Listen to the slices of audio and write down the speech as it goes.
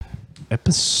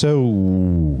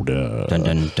episode Dun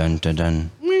dun dun dun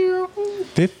dun.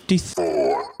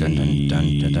 54. Dun dun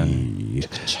dun dun dun.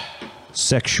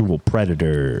 Sexual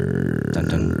predators Dun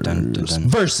dun dun dun dun.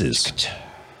 versus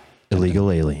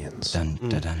illegal aliens. Dun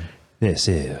dun dun. This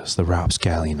is the Rob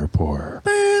Scallion Report.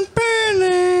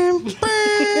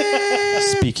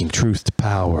 Speaking truth to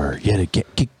power yet again.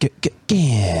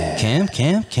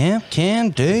 Cam,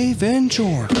 Dave and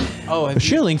Jordan. Oh, A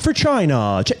shilling for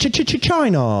China.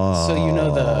 China. so you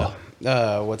know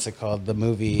the what's it called? The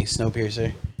movie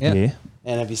Snowpiercer. Yeah.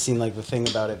 And have you seen like the thing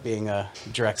about it being a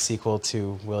direct sequel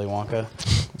to Willy Wonka?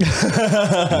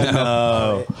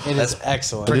 No. It is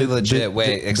excellent. Pretty legit.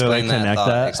 Wait, explain that connect thought.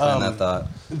 that? Explain that thought.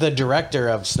 The director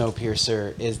of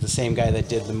Snowpiercer is the same guy that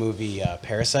did the movie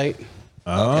Parasite.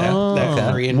 Oh.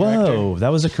 That Korean director. Whoa, that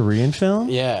was a Korean film?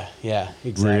 Yeah,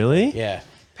 exactly. Really? Yeah.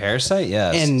 Parasite,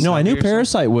 yes. And No, I knew Snowpiercer?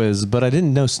 Parasite was, but I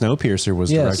didn't know Snowpiercer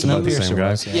was Yeah, directed by the same Snowpiercer guy.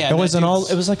 was, yeah. Yeah, it was that an all.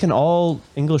 dude's- It was like an all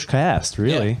English cast,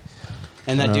 really.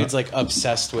 And that dude's like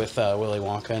obsessed with Willy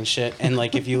Wonka and shit. And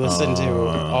like if you listen to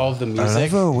all of the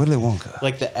music, Willy Wonka.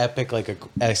 like the epic, like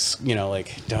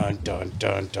like dun dun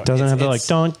dun dun. Doesn't have the like it's-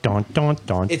 dun dun dun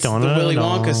dun. It's dun, the dun, Willy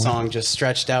dun. Wonka song just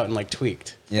stretched out and like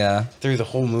tweaked Yeah. through the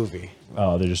whole movie.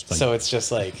 Oh, they're just like. So it's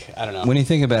just like I don't know. When you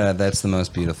think about it, that's the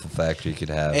most beautiful factor you could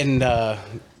have. And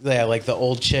yeah, like the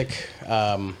old chick,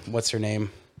 what's her name,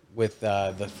 with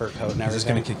the fur coat and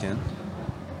everything. kick in?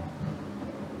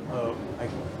 Oh,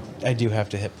 I do have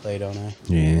to hit play, don't I?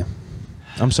 Yeah.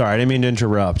 I'm sorry, I didn't mean to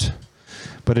interrupt,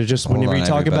 but it just whenever you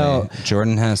talk about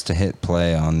Jordan has to hit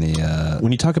play on the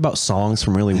when you talk about songs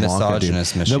from Willy Wonka, dude,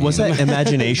 Misogynist machine. what's that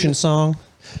Imagination song?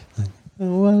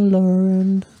 Well,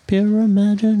 Lauren, pure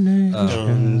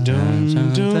imagination. Dun,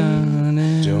 dun, dun,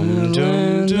 dun, dun,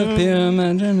 dun. pure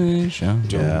imagination.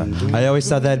 Yeah, I always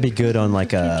thought that'd be good on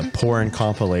like a porn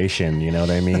compilation. You know what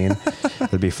I mean?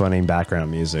 It'd be funny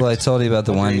background music. Well, I told you about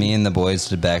the one me and the boys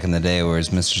did back in the day, where it's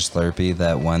Mr. Slurpee.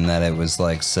 That one that it was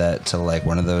like set to like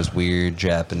one of those weird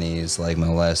Japanese like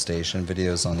molestation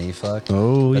videos on eFuck.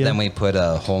 Oh, but yeah. then we put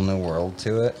a whole new world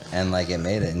to it, and like it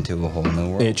made it into a whole new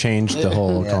world. It changed the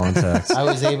whole context. I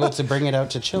was able to bring it out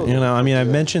to children. You know, I mean, I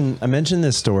mentioned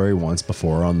this story once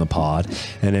before on the pod,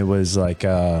 and it was like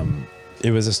it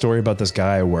was a story about this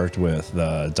guy I worked with,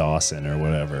 Dawson or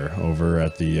whatever, over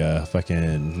at the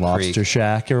fucking Lobster Creek.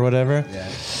 Shack or whatever. Yeah.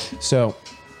 So,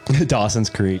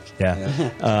 Dawson's Creek,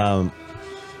 yeah.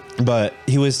 But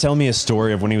he was telling me a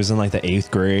story of when he was in like the 8th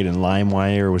grade and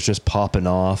LimeWire was just popping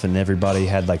off and everybody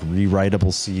had like rewritable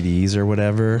CDs or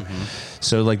whatever. Mm-hmm.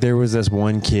 So like there was this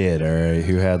one kid, all right,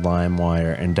 who had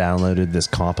LimeWire and downloaded this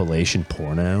compilation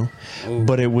porno,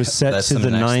 but it was set That's to some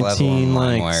the next level on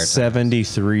LimeWire times.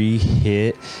 1973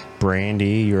 hit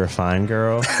 "Brandy, You're a Fine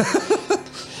Girl."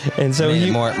 And so Made he,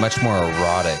 it much more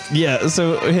erotic. yeah,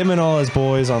 so him and all his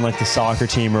boys on like the soccer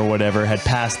team or whatever had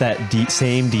passed that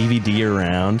same DVD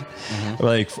around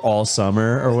like all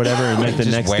summer or whatever, and like the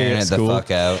Just next day wearing at it the school, fuck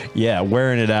out. yeah,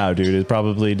 wearing it out, dude. It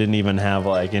probably didn't even have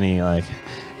like any like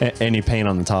any paint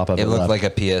on the top of it. It looked left. like a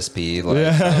PSP.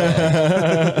 Like,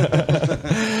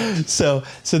 So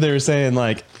they were saying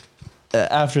like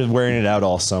after wearing it out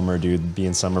all summer, dude,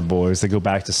 being summer boys, they go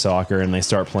back to soccer and they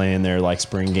start playing their like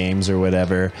spring games or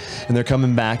whatever, and they're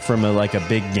coming back from a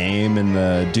big game, and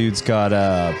the dude's got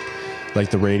like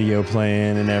the radio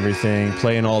playing and everything,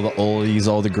 playing all the oldies,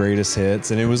 all the greatest hits,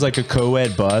 and it was like a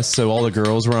co-ed bus, so all the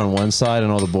girls were on one side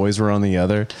and all the boys were on the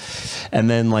other, and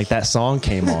then like that song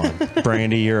came on,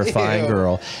 "Brandy, You're a Fine Ew.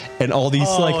 Girl," and all these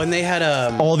and they had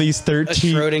all these a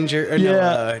 13 Schrodinger. Or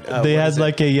yeah, they what had is it?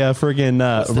 like a friggin'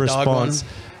 the dog response.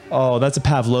 Oh, that's a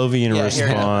Pavlovian Yeah, here it is.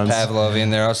 response. Pavlovian.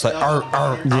 They're also like, arr,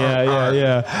 arr,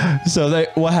 Yeah. So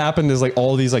what happened is like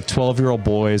all these like 12-year-old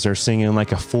boys are singing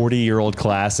like a 40-year-old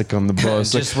classic on the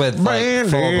bus, Just like, with, like, "Brandy,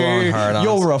 full-blown hard-ons."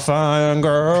 You're a fine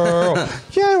girl.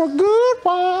 You're a good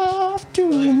wife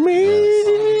to me.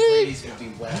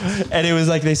 And it was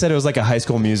like they said it was like a High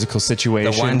School Musical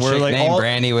situation The one where chick like named all,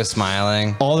 Brandy was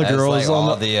smiling. all the as, girls like, on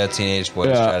all the- the teenage boys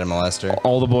Yeah. try to molest her.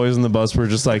 all the boys on the bus were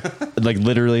just like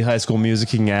literally High School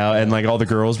Musicing out, and like all the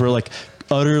girls were like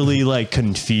utterly like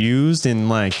confused and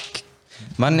like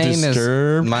My name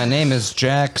disturbed. is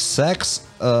Jack Sex.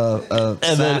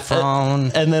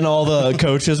 and then all the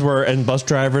coaches were and bus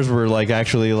drivers were like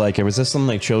actually like, was this some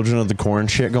like Children of the Corn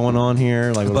shit going on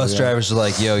here? Like what Bus was that? drivers are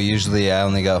like, yo, usually I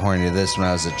only got horny to this when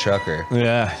I was a trucker.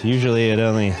 Yeah, usually it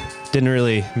only didn't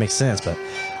really make sense, but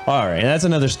all right, that's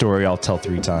another story I'll tell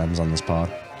 3 times on this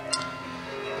pod.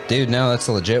 Dude, no, that's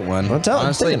a legit one.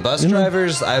 Honestly, bus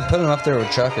drivers, I put them up there with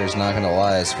truckers, not going to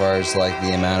lie, as far as like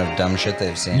the amount of dumb shit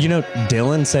they've seen. You know,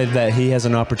 Dylan said that he has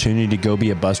an opportunity to go be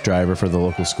a bus driver for the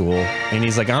local school. And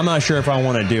he's like, I'm not sure if I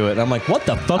want to do it. And I'm like, what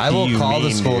the fuck I do will you call mean,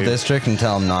 the school dude? district and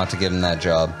tell them not to give him that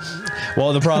job.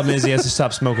 Well, the problem is he has to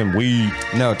stop smoking weed.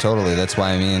 No, totally. That's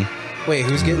why I mean. Wait,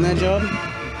 who's getting that job?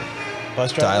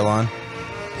 Bus driver. Dylon.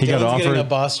 He got Dylan's getting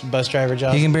offered. a bus driver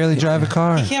job. He can barely drive a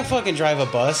car. He can't fucking drive a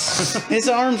bus. His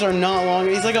arms are not long.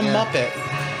 He's like a Muppet.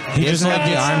 He doesn't have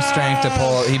the arm strength to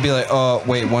pull. He'd be like, oh,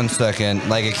 wait, 1 second.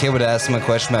 Like a kid would ask him a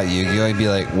question about Yu-Gi-Oh! He'd be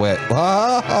like, what?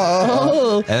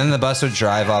 And then the bus would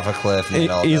drive off a cliff. And they'd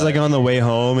all He's die. like on the way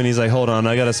home, and he's like, "Hold on,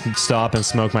 I gotta stop and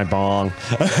smoke my bong."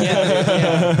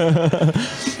 Yeah.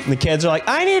 The kids are like,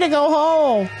 "I need to go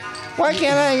home. Why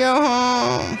can't I go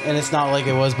home?" And it's not like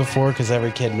it was before because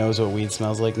every kid knows what weed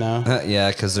smells like now. Yeah,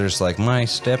 because there's like, my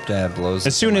stepdad blows.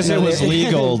 As soon as it was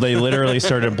legal, they literally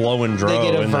started blowing dro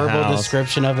They get a in the verbal house.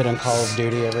 description of it on Call of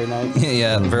Duty every night.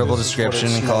 Yeah, verbal description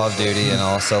in smells Call of Duty, and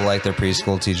also like their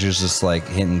preschool teachers just like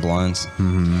hitting blunts.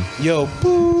 Yo,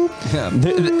 boop. Yeah.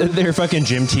 They're fucking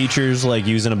gym teachers like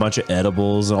using a bunch of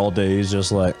edibles all day. He's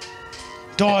just like,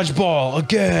 Dodgeball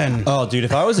again. oh, dude,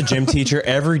 if I was a gym teacher,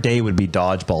 every day would be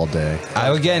dodgeball day. I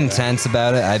would get intense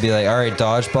about it. I'd be like, all right,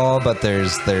 dodgeball, but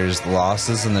there's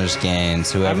losses and there's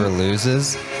gains. Whoever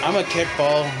loses. I'm a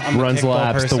kickball. I'm Runs a kickball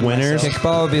laps, person the winners. myself.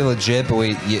 Kickball would be legit,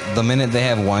 but the minute they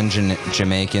have one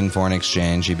Jamaican for an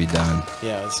exchange, you'd be done.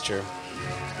 Yeah, that's true.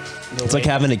 It's like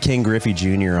having a King Griffey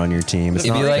Jr. on your team. It's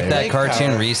It'd be not like fair. that Big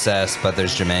cartoon power. Recess, but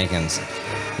there's Jamaicans.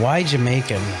 Why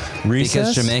Jamaican? Recess?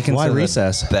 Because Jamaicans Why are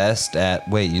recess? the best at...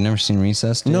 Wait, you never seen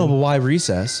Recess, dude? No, but why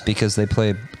recess? Because they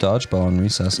play dodgeball in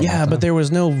Recess all Yeah, the but time. there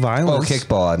was no Oh, violence.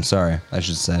 kickball. I'm sorry. I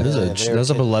should say. That was Yeah, that was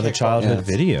a beloved kickball. childhood Yeah.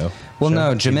 video. Well, Show.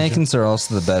 no, Jamaicans are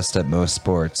also the best at most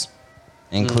sports,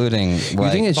 inclling like You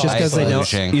think it's just because they don't?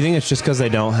 lugeing. You think it's just because they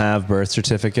don't have birth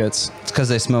certificates? It's because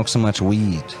they smoke so much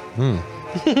weed.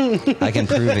 I can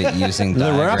prove it using The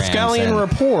diagrams rapscallion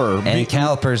rapport. and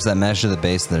calipers that measure the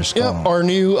base of their skull. Yep, our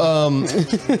new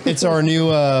it's our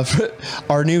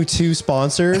new two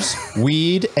sponsors,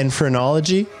 weed and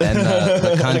phrenology. And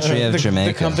the country of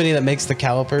Jamaica. The company that makes the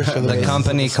calipers for the The bases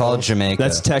company of the called skulls. Jamaica.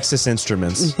 That's Texas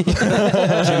Instruments.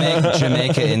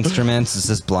 Jamaica Instruments. Is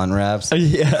this blunt raps?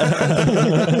 Yeah,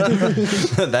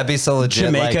 That'd be so legit.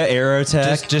 Jamaica like,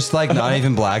 Aerotech. just like not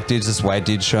even black dudes, just white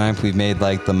dudes showing up. We've made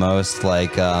like the most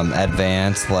like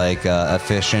advanced, like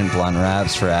efficient blunt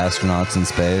wraps for astronauts in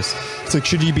space. It's like,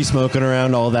 should you be smoking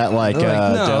around all that like, Like,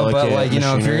 no, delicate but like, you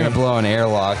know, if you're machinery? gonna blow an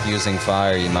airlock using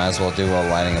fire, you might as well do while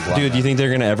lighting a blunt. Dude, do you think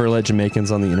they're gonna ever let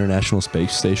Jamaicans on the International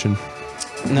Space Station?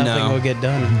 Nothing No. will get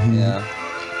done. Yeah.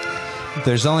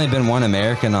 There's only been one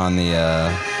American on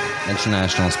the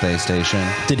International Space Station.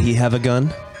 Did he have a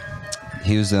gun?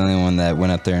 He was the only one that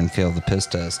went up there and failed the piss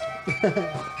test.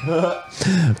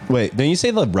 Wait, don't you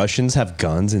say the Russians have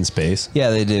guns in space?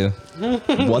 Yeah, they do.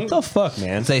 What the fuck,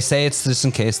 man? They say it's just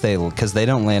in case because they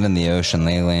don't land in the ocean,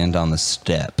 they land on the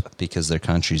steppe because their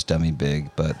country's dummy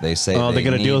big. But they say Oh, they're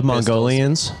gonna need deal with pistols.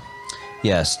 Mongolians.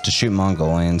 Yes, to shoot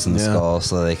Mongolians in the Yeah. skull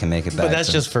so they can make it back. But that's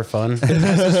to- just for fun. for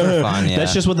fun. Yeah,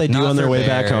 That's just what they do Not on their for way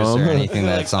back bears home. or anything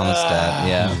that's on the steppe.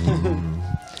 Yeah.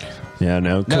 Yeah,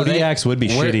 no. No, they- Kodiaks would be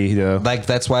we're- shitty though. Like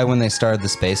that's why when they started the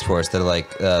Space Force, they're like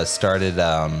started.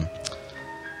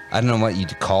 I don't know what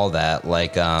you'd call that,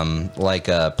 like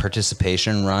a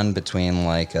participation run between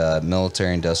like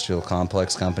military industrial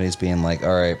complex companies being like,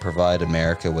 all right, provide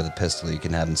America with a pistol you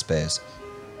can have in space.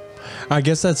 I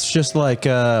guess that's just like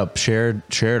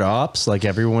shared ops. Like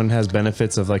everyone has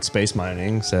benefits of like space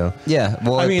mining. So Yeah,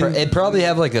 well, I mean- it'd probably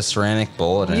have like a ceramic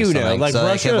bullet or You know, something, like so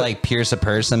Russia- it could like pierce a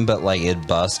person, but like it'd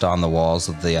bust on the walls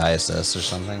of the ISS or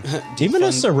something. even a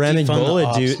Defund- ceramic defund the bullet,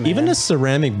 ops, dude. man. Even a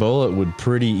ceramic bullet would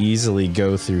pretty easily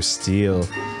go through steel.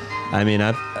 I mean,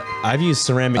 I've used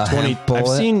ceramic A 20. hemp bullet?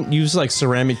 I've seen used like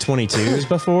ceramic 22s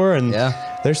before, and Yeah.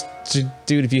 there's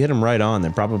dude. If you hit them right on, they're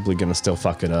probably gonna still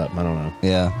fuck it up. I don't know.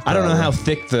 Yeah, I don't know probably. how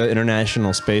thick the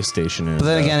International Space Station is. But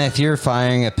then though. again, if you're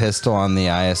firing a pistol on the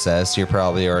ISS, you're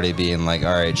probably already being like,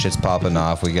 all right, shit's popping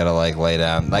off. We gotta like lay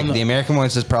down. Like the American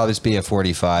ones would probably just be a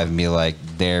 45 and be like,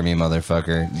 dare me,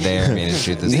 motherfucker, dare me to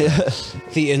shoot this. Thing.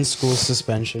 The in-school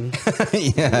suspension.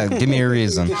 Yeah, give me a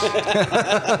reason.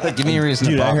 Give me a reason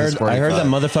Dude, to pop I this heard 45. that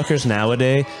motherfuckers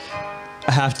nowadays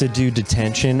have to do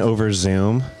detention over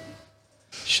Zoom.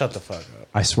 Shut the fuck up.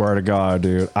 I swear to God,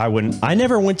 dude. I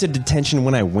never went to detention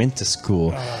when I went to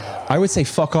school. I would say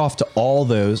fuck off to all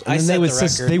those, and I then set they would the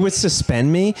record. they would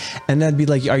suspend me, and I'd be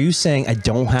like, "Are you saying I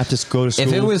don't have to go to school?"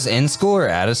 If it was in school or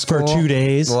out of school For 2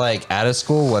 days? like out of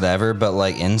school, whatever. But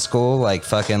like in school, like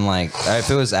fucking like if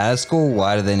it was out of school,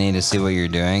 why do they need to see what you're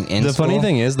doing? In the school? funny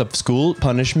thing is, the school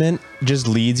punishment just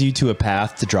leads you to a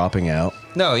path to dropping out.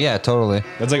 No, yeah, totally.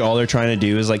 That's like all they're trying to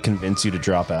do is like convince you to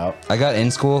drop out. I got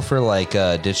in school for like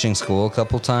ditching school a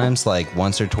couple times, like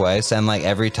once or twice, and like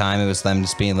every time it was them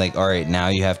just being like, "All right, now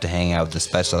you have to hang out with the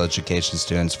special education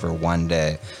students for 1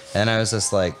 day," and I was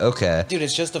just like, "Okay." Dude,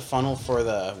 it's just a funnel for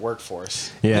the workforce.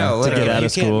 Yeah, No, to literally. get out You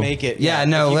of can't school. make it. Yeah, if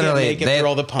no, you can't literally, make it through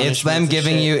all the it's punishments them and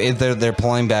giving shit. they're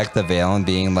pulling back the veil and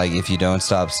being like, if you don't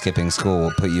stop skipping school,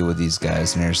 we'll put you with these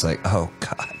guys, and you're just like, oh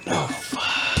God, no,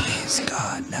 please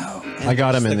God, no. I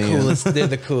got him It's in the the end. coolest. They're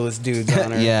the coolest dudes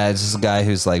on earth. Yeah, it's just a guy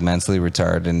who's like mentally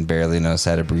retarded and barely knows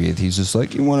how to breathe. He's just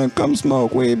like, you want to come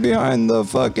smoke weed behind the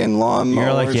fucking lawnmower?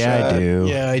 You're like, yeah, I do.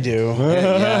 Yeah, I do.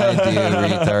 Yeah, I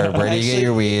do, retard. Where do you get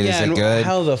your weed? Yeah, Is it and good?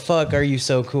 How the fuck are you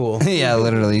so cool? Yeah,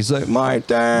 literally. He's like, my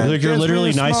dad. Like, you're gets me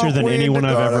literally to nicer smoke than weed anyone to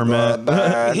I've go ever to met.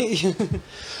 bed."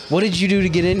 What did you do to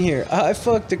get in here? I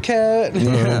fucked a cat.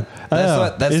 Yeah.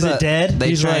 That's Is it dead? They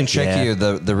He's try and like, trick yeah. you.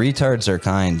 The retards are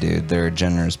kind, dude. They're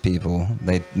generous people.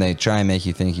 They try and make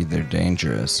you think they're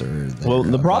dangerous or. They're Well,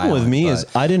 the problem with violent, me but is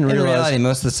I didn't in realize. reality,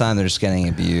 most of the time they're just getting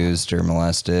abused or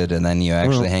molested, and then you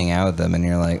actually hang out with them, and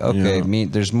you're like, okay, Yeah.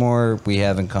 there's more we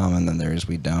have in common than there is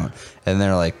we don't. And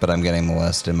they're like, but I'm getting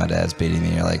molested. My dad's beating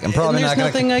me. You're like, I'm probably there's not gonna.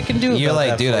 nothing I can do You're about like,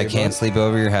 that dude, for I you, can't bud." sleep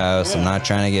over your house. I'm not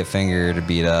trying to get fingered or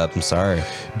beat up. I'm sorry.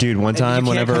 Dude, one time,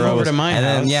 You can't whenever come I over was to my And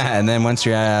then house. and then once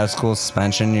you're out of school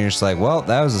suspension, you're just like, well,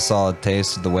 that was a solid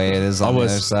taste of the way it is I on the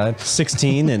was other side.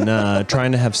 16 and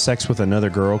trying to have sex with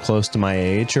another girl close to my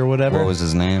age or whatever. What was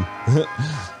his name?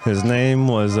 His name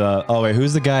was oh wait,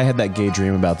 who's the guy I had that gay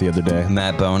dream about the other day?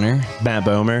 Matt Boner. Matt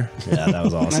Bomer. Yeah, that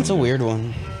was awesome. That's a weird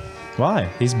one. Why?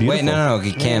 He's beautiful. Wait, no.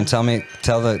 Cam, tell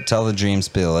the dream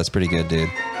spiel. That's pretty good, dude.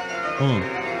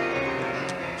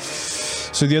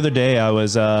 So the other day I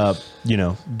was,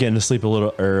 getting to sleep a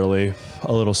little early,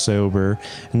 a little sober,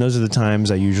 and those are the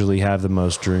times I usually have the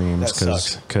most dreams That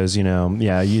sucks. because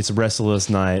it's a restless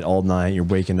night all night. You're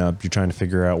waking up, you're trying to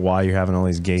figure out why you're having all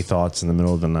these gay thoughts in the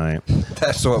middle of the night.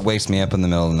 That's what wakes me up in the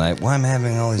middle of the night. Why am I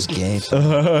having all these gay?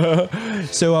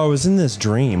 So I was in this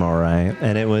dream, all right,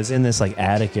 and it was in this like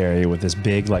attic area with this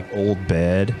big like old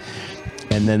bed,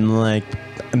 and then like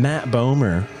Matt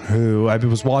Bomer, who I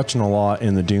was watching a lot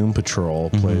in the Doom Patrol,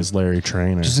 plays Larry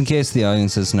Traynor. Just in case the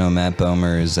audience doesn't know, Matt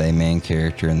Bomer is a main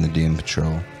character in the Doom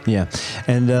Patrol. Yeah,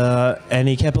 and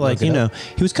he kept like he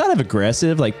was kind of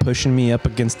aggressive, like pushing me up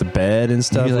against the bed and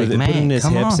stuff, You'd be like, with it, "Man, putting his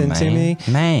come hips on, into man. me.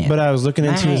 Man. But I was looking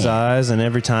into his Man. eyes, and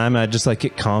every time I just like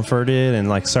get comforted and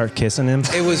like start kissing him.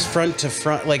 It was front to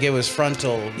front, like it was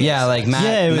frontal. Yeah, like Matt.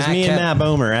 Yeah, it was Matt me and kept- Matt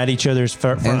Bomer at each other's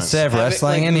fronts. Instead of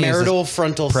wrestling like him, he was marital just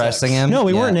frontal pressing sex. him. No,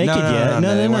 we Yeah. weren't naked yet.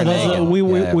 No, they weren't those- naked.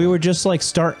 we were just like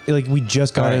we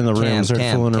just got in the room, and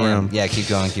started fooling around. Yeah, keep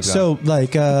going. So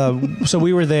like so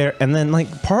we were there, and then like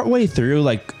partway through,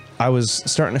 like I was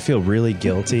starting to feel really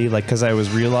guilty, like because I was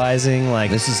realizing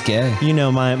like this is gay.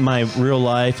 my real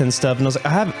life and stuff, and I was like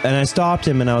I stopped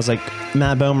him and I was like,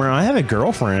 Matt Bomer, I have a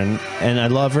girlfriend and I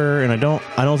love her and I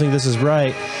don't think this is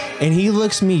right. And he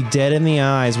looks me dead in the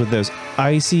eyes with those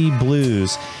icy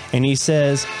blues and he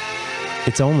says,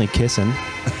 it's only kissing.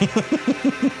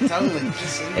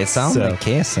 It sounds So- like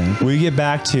kissing. We get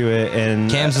back to it, and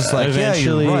Cam's just like, yeah,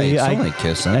 you're eventually right. It's only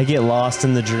kissing. I get lost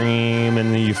in the dream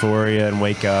and the euphoria and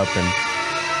wake up, and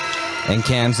And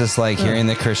Cam's just like hearing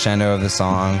the crescendo of the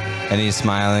song, and he's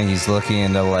smiling. He's looking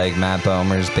into like Matt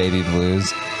Bomer's Baby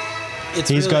Blues.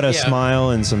 he's got a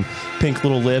smile and some pink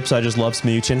little lips. I just love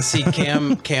smooching. See,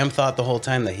 Cam thought the whole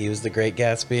time that he was the Great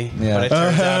Gatsby. Yeah. But it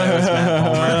turns out it was Matt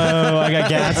Oh, I got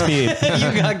Gatsby. Homer.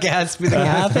 You got Gatsby. The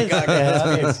Gatsby got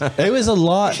Gatsby. It was a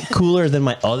lot cooler than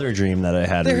my other dream that I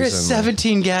had There is recently.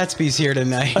 17 Gatsbys here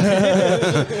tonight.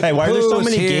 Hey, why are there so Who's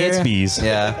many here? Gatsbys?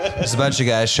 Yeah, there's a bunch of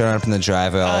guys showing up in the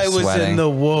driveway all I was sweating. in the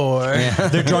war.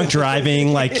 They're drunk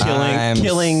driving, like I'm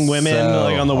killing women, so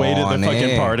like on the way to the horny.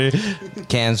 fucking party.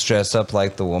 Cam's dressed up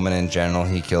like the woman in general.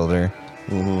 He killed her.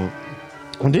 Well,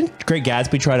 didn't Great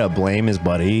Gatsby try to blame his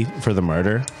buddy for the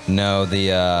murder? No,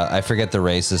 the I forget the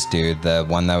racist dude, the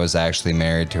one that was actually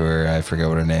married to her. I forget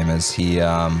what her name is. He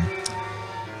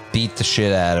beat the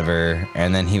shit out of her,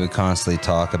 and then he would constantly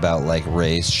talk about like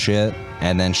race shit.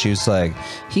 And then she was like,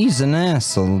 he's an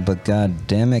asshole, but god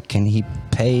damn it, can he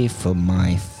pay for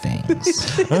my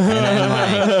things? And then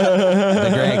like the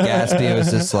Great Gatsby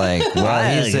was just like,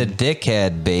 well, he's a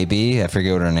dickhead, baby. I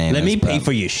forget what her name is. Let me pay but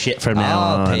for your shit from now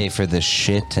I'll on. pay for the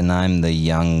shit, and I'm the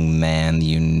young man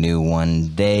you knew one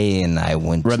day, and I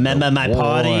went Remember to the my war,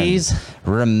 parties?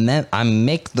 I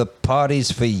make the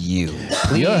parties for you.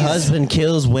 Please, Your husband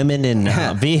kills women in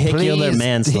vehicular please,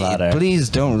 manslaughter. Please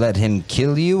don't let him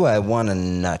kill you. I want a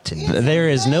nut in you. There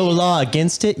is no law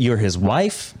against it. You're his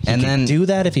wife. He And can then- do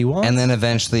that if he wants. And then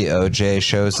eventually OJ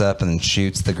shows up and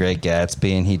shoots the Great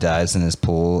Gatsby, and he dies in his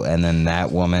pool. And then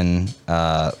that woman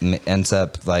ends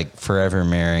up like forever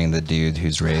marrying the dude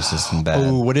who's racist and bad.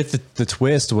 Ooh, what if the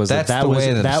twist was That's that the was way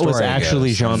that the that was story actually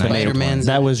goes. Jean Spider-Man's-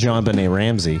 Benet? That was Jean Benet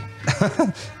Ramsey.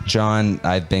 John,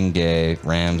 I've been gay,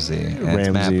 Ramsey. And it's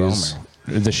Matt Ramsey's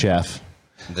Bomer, the chef.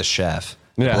 the chef.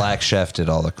 Yeah. Black chef did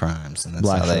all the crimes, and that's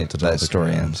Black how chef did all that the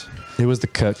story crimes. ends. It was the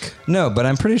cook. No, but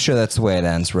I'm pretty sure that's the way it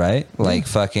ends, right? Like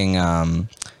fucking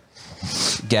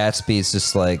Gatsby's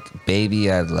just like,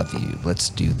 baby, I love you. Let's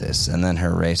do this. And then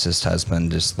her racist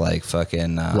husband just like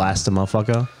fucking Blast the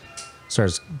motherfucker.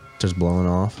 Starts just blowing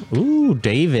off. Ooh,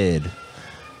 David.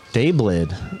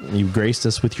 Dablid, you graced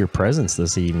us with your presence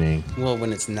this evening. Well,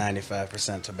 when it's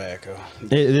 95% tobacco.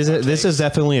 This is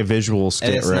definitely a visual and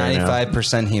skit it's right now.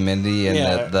 95% humidity and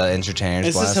Yeah. the entertainer's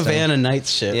It's the blasting. Savannah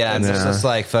Nights shit. Yeah, and it's Yeah. just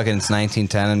like fucking it's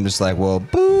 1910. I'm just like, well,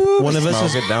 boo. One of us smoke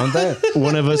is- it, don't they?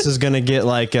 One of us is gonna get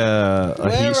like a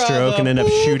heat stroke and end up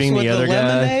shooting the other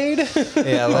guy.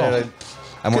 Yeah, literally.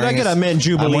 I'm Could I wearing get a mint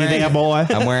jubilee there, boy?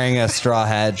 I'm wearing a straw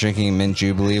hat, drinking mint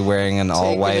jubilee, wearing an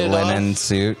all white it linen off.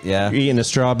 suit. Yeah, You're eating a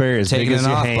strawberry as taking big as it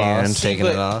your off, hand. boss. Taking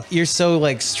it off. You're so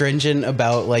like stringent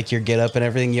about like your get up and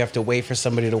everything. You have to wait for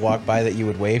somebody to walk by that you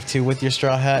would wave to with your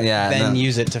straw hat. Yeah, then no.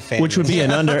 use it to fan. Which would be an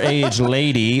underage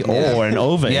lady or an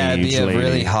overage Yeah, it'd be a lady.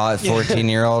 really hot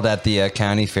 14-year-old at the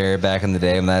county fair back in the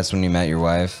day, and that's when you met your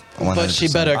wife. But she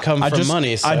 100%. better come I from just-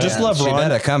 money. I just love She Ron.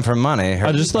 better come from money. Her,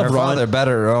 I just love her Ron. father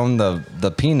better own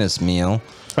the penis meal.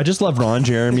 I just love Ron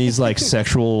Jeremy's like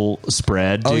sexual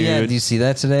spread, dude. Oh yeah, do you see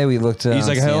that today? We looked at. He's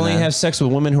like, I only have sex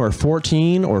with women who are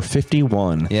 14 or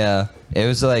 51. Yeah, it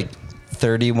was like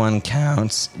 31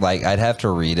 counts. Like I'd have to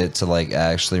read it to like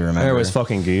actually remember. There was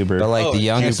fucking goober. But like Oh, the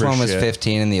youngest goober one was shit.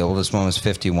 15 and the oldest one was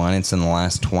 51. It's in the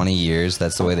last 20 years.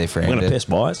 That's the way they I'm framed gonna it. piss,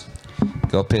 boys.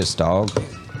 Go piss, dog.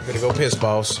 Gotta go piss,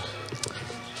 boss.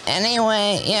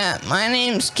 Anyway, yeah, my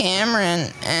name's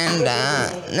Cameron, and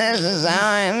this is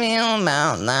how I feel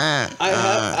about that. I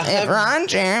have- If Ron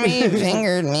Jeremy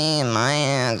fingered me in my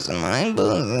ass and my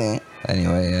pussy.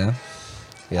 Anyway,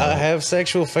 yeah. I have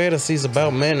sexual fantasies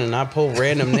about men, and I pull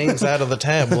random names out of the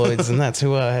tabloids, and that's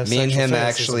who I have. Me and sexual him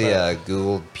fantasies actually about.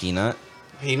 Googled Peanut,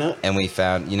 Peanut. and we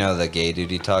found, you know, the gay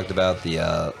dude he talked about,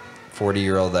 the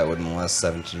 40-year-old that would molest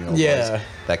 17-year-old Yeah. boys.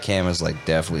 That Cam was like,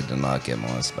 definitely did not get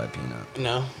molested by Peanut.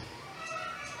 No.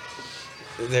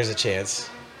 There's a chance.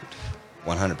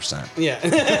 100%. Yeah.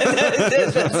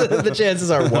 The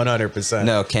chances are 100%.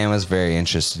 No, Cam was very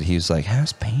interested. He was like,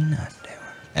 how's Peanut doing?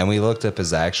 And we looked up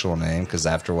his actual name because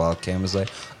after a while, Cam was like,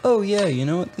 oh, yeah, you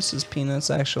know what? This is Peanut's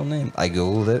actual name. I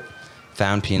Googled it,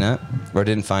 found Peanut, or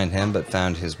didn't find him, but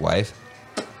found his wife.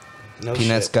 No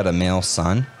Peanut's shit. got a male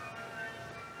son.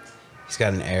 He's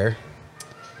got an heir.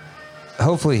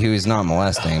 Hopefully he was not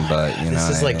molesting, but, you know. This is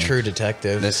what I like mean. True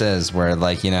Detective. This is where,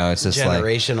 like, you know, it's just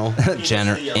Generational. like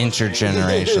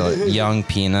intergenerational. Young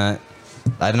Peanut.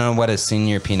 I don't know what a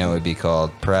senior Peanut would be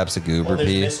called. Perhaps a goober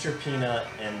pea. Mr. Peanut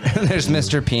and There's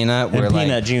Mr. Peanut. Where, like,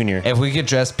 Peanut Jr. If we could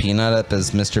dress Peanut up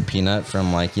as Mr. Peanut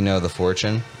from, like, you know, The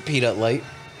Fortune. Peanut Light.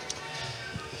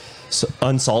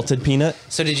 unsalted peanut.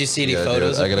 So did you see any Yeah, dude,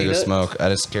 photos I of gotta go Peanut? smoke. I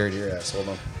just scared your ass. Hold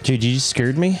on. Dude, you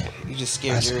scared me. You just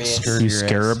scared your ass. scared- You your ass.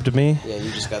 scarabed me. Yeah,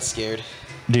 you just got scared.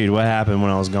 Dude, what happened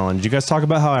when I was gone? Did you guys talk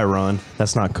about how I run?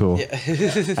 That's not cool.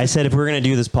 I said if we're going to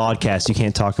do this podcast, you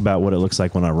can't talk about what it looks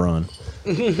like when I run.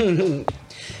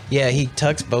 Yeah, he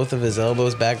tucks both of his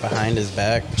elbows back behind his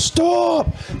back, Stop!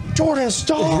 Jordan,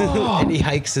 stop! and he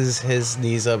hikes his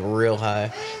knees up real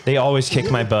high. They always kick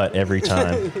my butt every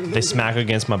time. They smack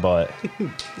against my butt.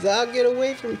 I'll get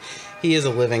away from. He is a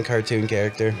living cartoon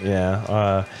character.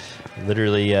 Yeah.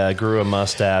 Literally grew a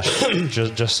mustache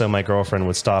just so my girlfriend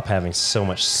would stop having so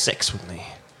much sex with me.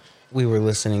 We were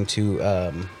listening to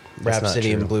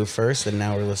Rhapsody in true. Blue first, and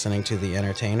now we're listening to The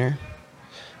Entertainer.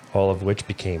 All of which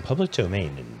became public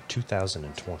domain in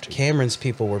 2020. Cameron's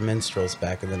people were minstrels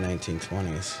back in the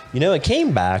 1920s. You know, it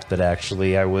came back that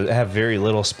actually I would have very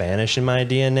little Spanish in my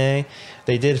DNA.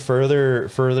 They did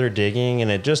further digging, and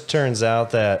it just turns out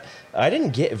that I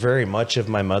didn't get very much of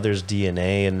my mother's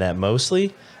DNA, and that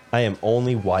mostly I am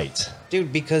only white.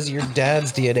 Dude, because your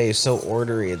dad's DNA is so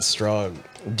ornery and strong.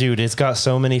 Dude, it's got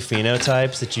so many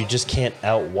phenotypes that you just can't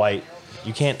out-white.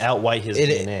 You can't out-white his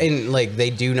DNA. And like they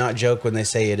do not joke when they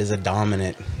say it is a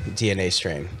dominant DNA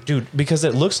strain. Dude, because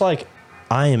it looks like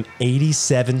I am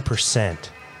 87%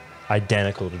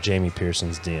 identical to Jamie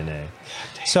Pearson's DNA.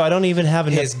 So I don't even have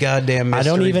enough. His goddamn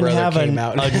mystery I don't even brother have came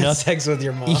out and had enough sex with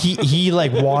your mom. He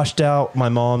like washed out my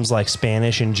mom's like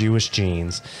Spanish and Jewish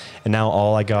genes, and now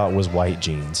all I got was white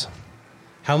genes.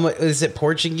 How much is it?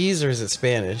 Portuguese or is it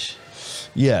Spanish?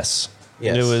 Yes.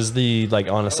 Yes. It was the like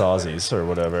Anastasi's or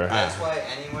whatever. That's why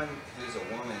anyone who's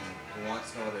a woman who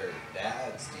wants to know what her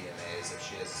dad's DNA is, if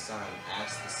she has a son,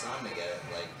 asks the son to get it,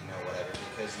 like, you know, whatever,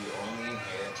 because you only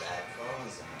inherit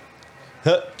that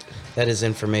chromosome. That is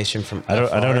information from. I don't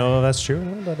FR. know if that's true,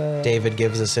 but David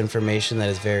gives us information that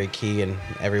is very key and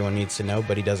everyone needs to know,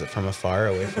 but he does it from afar,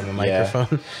 away from a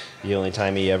microphone. the only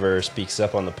time he ever speaks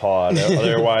up on the pod.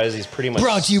 Otherwise, he's pretty much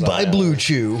silent. Blue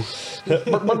Chew. No,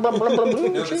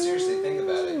 but seriously, think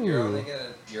about it. You're only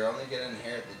gonna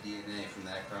inherit the DNA from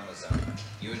that chromosome.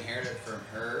 You inherit it from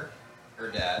her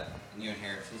dad, and you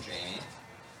inherit it from Jamie.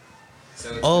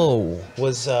 So it's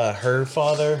Was her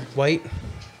father white?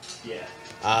 Yeah.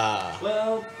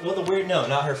 Well,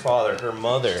 not her father. Her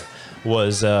mother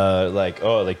was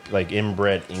like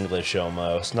inbred English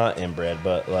almost. Not inbred,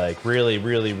 but like really,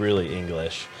 really, really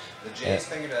English. the Jays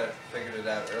figured it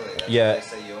out early. That's Yeah. why they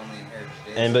say you only inherit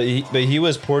your And DNA. but he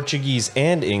was Portuguese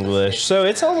and English, so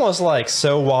it's almost like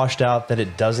so washed out that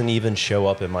it doesn't even show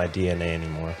up in my DNA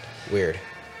anymore. Weird.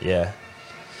 Yeah.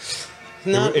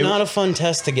 Not It- not a fun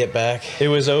test to get back. It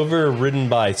was overridden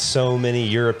by so many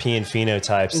European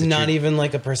phenotypes. that Not you- even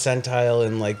like a percentile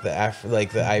in like the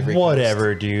Ivory Coast.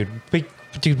 Whatever, dude. But,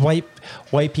 dude,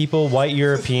 white people, white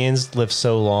Europeans live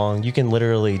so long. You can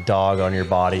literally dog on your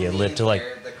body and live to like.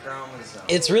 Inherit the chromosome.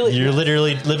 It's really You're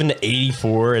literally living to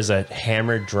 84 as a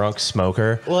hammered drunk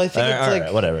smoker. well. I think it's All like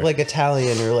right, whatever. like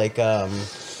Italian or like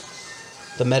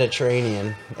the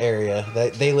Mediterranean area.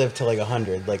 They live to like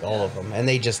 100, like all of them, and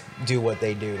they just do what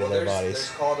they do to their There's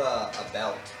bodies. called a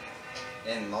belt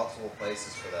in multiple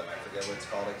places for them. I forget what it's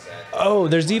called exactly. Oh,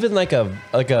 there's even like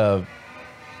a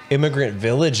immigrant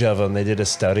village of them. They did a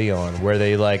study on where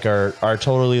they like are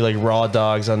totally like raw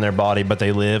dogs on their body, but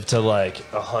they live to like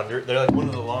 100. They're like one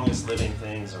of the longest living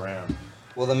things around.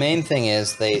 Well, the main thing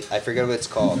is I forget what it's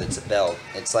called. It's a belt.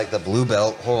 It's like the blue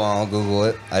belt. Hold on, I'll Google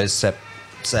it. I just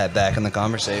sat back in the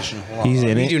conversation. Hold on. He's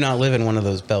in We it. do not live in one of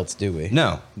those belts, do we?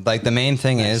 No, like the main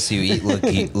thing is you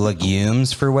eat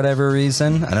legumes for whatever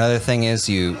reason. Another thing is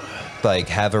you like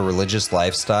have a religious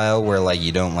lifestyle where like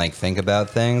you don't like think about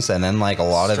things, and then like a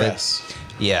lot Stress. of it.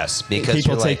 Yes, because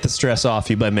People you're take like, the stress off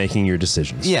you by making your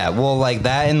decisions. yeah, well, like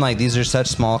that, and like these are such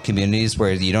small communities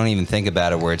where you don't even think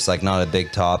about it, where it's like not a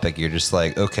big topic. You're just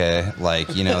like, okay,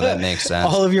 like you know that makes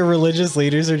sense. All of your religious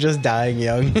leaders are just dying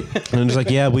young. And it's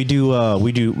like, yeah, we do.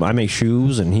 I make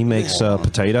shoes, and he makes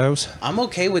potatoes. I'm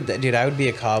okay with that, dude. I would be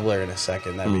a cobbler in a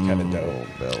second. That'd be kind of dope.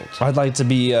 Belt. I'd like to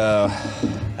be. I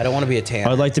don't want to be a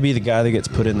tanner. I'd like to be the guy that gets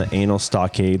put in the anal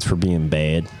stockades for being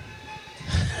bad.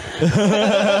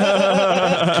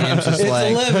 Cam's just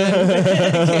like,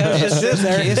 It's just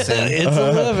kissing. It's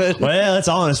a living. Well, it's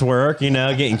honest work, you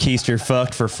know, getting keister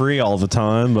fucked for free all the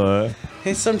time, but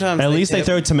Hey, sometimes at least they tip-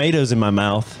 throw tomatoes in my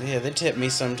mouth. Yeah, they tip me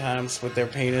sometimes with their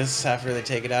penis after they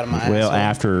take it out of my Well,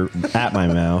 asshole. at my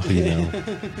mouth, you know.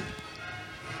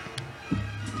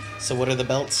 So what are the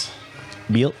belts?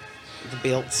 Built. The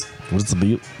belts. What's the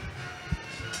built?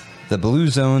 The blue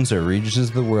zones are regions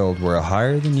of the world where a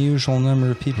higher than usual number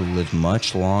of people live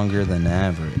much longer than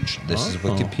average. This is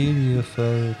Wikipedia,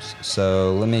 folks.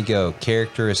 So let me go.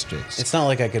 Characteristics. It's not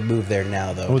like I could move there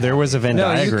now, though. Oh, there was a Venn no,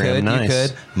 diagram. Nice. you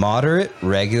could. Moderate,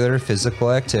 regular physical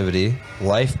activity,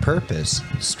 life purpose,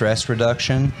 stress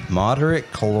reduction, moderate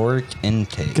caloric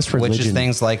intake, Guess which is religion-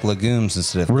 things like legumes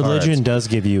instead of Religion carbs. does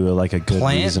give you like a good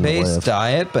reason to Plant-based live.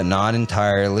 diet, but not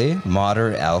entirely.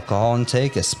 Moderate alcohol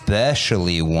intake,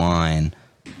 especially wine.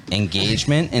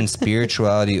 Engagement in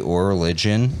spirituality or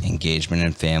religion. Engagement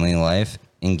in family life.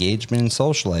 Engagement in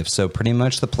social life. So pretty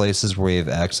much the places where you have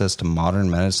access to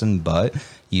modern medicine, but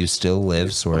you still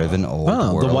live sort of an old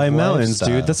Oh, world the White Mountains,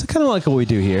 lifestyle. dude. That's kind of like what we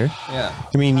do here. Yeah.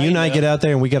 I mean, you and I get out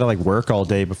there and we got to like work all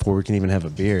day before we can even have a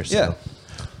beer. So.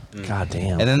 Yeah. God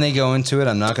damn. And then they go into it.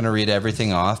 I'm not going to read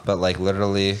everything off, but like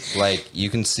literally, like you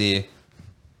can see.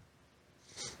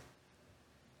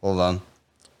 Hold on.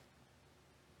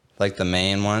 like the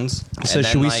main ones. So And should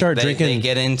then, we like, start they drinking-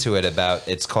 get into it about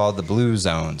it's called the blue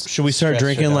zones. Should we start Stress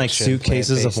drinking like reduction,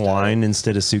 suitcases of plant-based wine diet.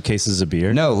 instead of suitcases of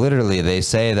beer? No, literally, they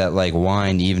say that like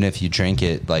wine, even if you drink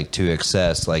it like to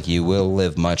excess, like you will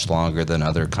live much longer than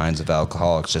other kinds of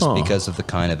alcoholics, just because of the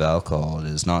kind of alcohol it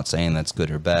is. Not saying that's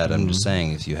good or bad. I'm just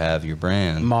saying if you have your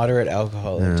brand. Moderate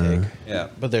alcohol intake. Yeah.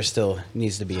 But there still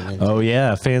needs to be an intake. Oh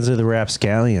yeah, fans of the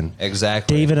Rapscallion.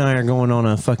 Exactly. Dave and I are going on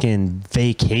a fucking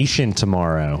vacation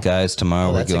tomorrow. Guys, tomorrow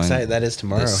Oh, we're that's going exciting. That is to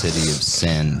tomorrow. the city of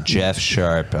sin. Jeff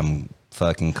Sharp, I'm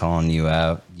fucking calling you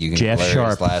out. You can Jeff blur his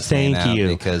Sharp, last name thank out you.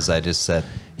 because I just said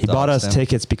He bought us doxed him.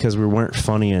 tickets because we weren't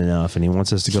funny enough, and he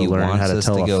wants us to go He learn wants how to us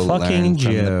tell to a go fucking learn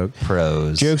from the joke.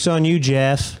 pros. Joke's on you,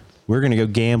 Jeff. We're gonna go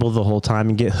gamble the whole time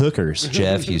and get hookers.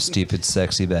 Jeff, you stupid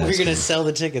sexy We're bastard. gonna sell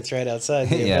the tickets right outside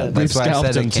the Yeah, event. We that's why I scalped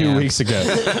said him it 2 can't. weeks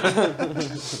ago.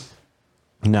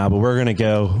 Nah, but we're gonna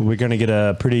go. We're gonna get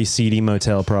a pretty seedy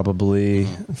motel, probably.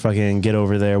 Fucking get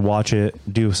over there, watch it,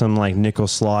 do some like nickel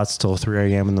slots till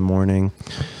 3 a.m. in the morning.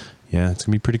 Yeah, it's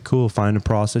gonna be pretty cool. Find a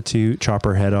prostitute, chop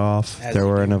her head off, As throw you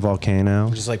her do. in a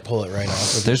volcano. Just like pull it right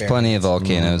off. with There's your bare plenty of hands.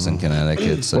 volcanoes in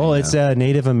Connecticut. So, Well, you it's know.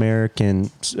 Native American.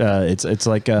 It's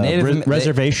like a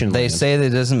reservation. They land. say that it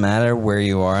doesn't matter where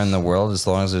you are in the world as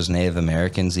long as there's Native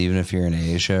Americans, even if you're in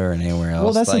Asia or anywhere else.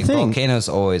 Well, that's the like, thing. Volcanoes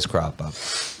always crop up.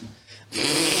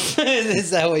 Is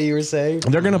that what you were saying?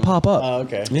 they're gonna pop up. Oh,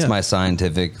 okay. Yeah. It's my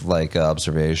scientific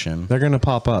observation. They're gonna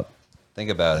pop up. Think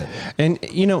about it. And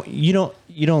you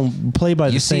don't play by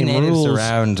You the see same natives rules.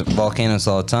 around volcanoes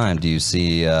all the time. Do you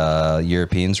see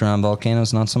Europeans around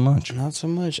volcanoes? Not so much. Not so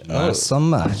much. Not so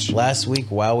much. Last week,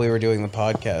 while we were doing the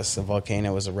podcast, a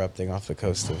volcano was erupting off the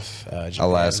coast of Japan.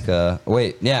 Alaska.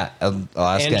 Wait, yeah,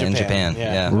 Alaska and Japan.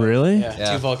 Yeah. Yeah, Really?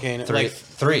 Yeah. two volcanoes. Three. Like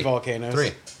three volcanoes.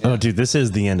 Three. Oh, dude, this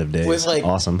is the end of days. With like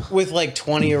awesome. With like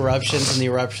 20 eruptions, and the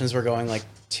eruptions were going like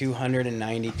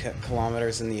 290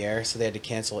 kilometers in the air, so they had to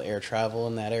cancel air travel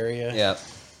in that area. Yeah.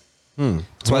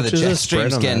 That's why much the is jet this spread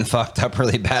stream's on getting that? fucked up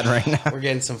really bad right now. We're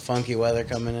getting some funky weather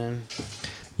coming in.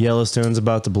 Yellowstone's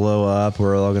about to blow up.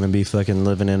 We're all gonna be fucking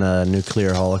living in a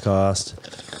nuclear holocaust.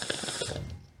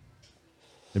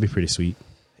 It'd be pretty sweet.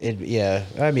 Yeah,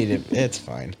 I mean it's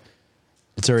fine.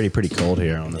 It's already pretty cold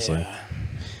here, honestly. Yeah.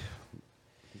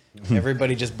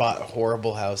 Everybody just bought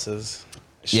horrible houses.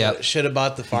 Yep. Should have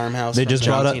bought the farmhouse. They from just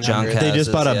bought a 1900. They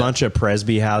just bought a yeah. bunch of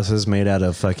Presby houses made out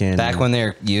of fucking. Back when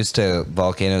they're used to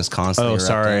volcanoes constantly. Oh,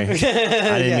 sorry. erupting.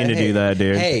 I didn't mean to do that,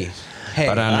 dude. Hey,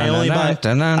 I only buy just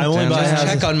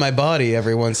houses. check on my body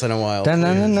every once in a while. please.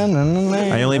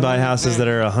 I only buy houses that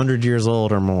are 100 years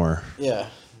old or more. Yeah,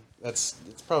 it's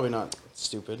probably not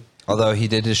stupid. Although he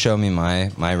did just show me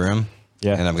my room.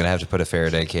 Yeah. And I'm going to have to put a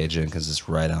Faraday cage in because it's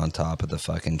right on top of the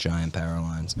fucking giant power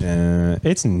lines.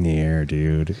 It's near,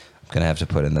 dude. I'm going to have to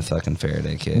put in the fucking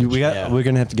Faraday cage. Yeah. We're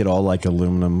gonna have to get all like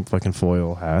aluminum fucking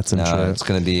foil hats and No, shit. it's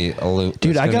going to be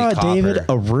Dude, I got David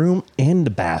a room and a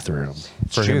bathroom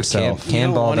for true, himself. You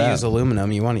don't ball want to out. use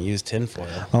aluminum. You want to use tinfoil.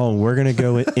 Oh, we're gonna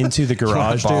go into the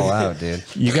garage, dude. Ball out, dude.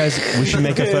 You guys, we should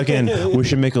make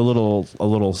a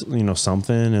little,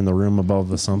 something in the room above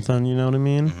the something. You know what I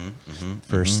mean?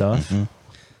 For stuff.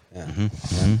 Yeah.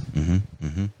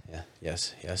 Yeah.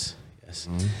 Yes.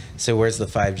 So where's the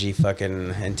 5G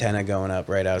fucking antenna going up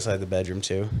right outside the bedroom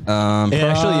too? It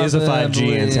actually is a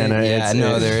 5G antenna. Yeah,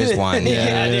 no, there is one.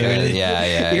 Yeah,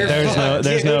 yeah. You're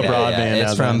There's no broadband.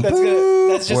 It's out from. there.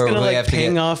 That's just Where gonna we like have to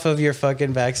ping get- off of your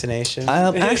fucking vaccination.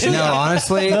 Actually, No,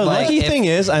 honestly, the like, lucky if- thing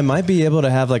is I might be able to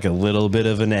have like a little bit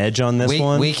of an edge on this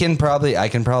one. I can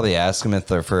probably ask them if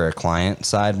they're for a client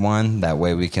side one. That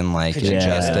way we can like Could you-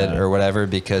 adjust Yeah. it or whatever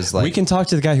because like we can talk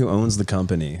to the guy who owns the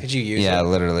company. Could you use yeah, it?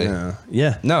 literally.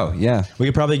 Yeah. No, yeah. We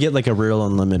could probably get like a real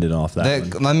unlimited off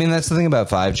that. one. I mean, that's the thing about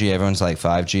 5G. Everyone's like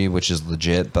 5G, which is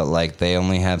legit, but like they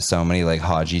only have so many like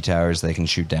Haji towers they can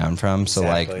shoot down from. So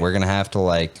Exactly. like we're gonna have to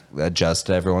like adjust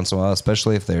it every once in a while,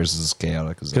 especially if theirs is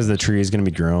chaotic. Because the tree is going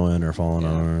to be growing or falling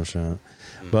on or shit.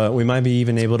 But we might be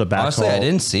even able to backhaul. honestly, I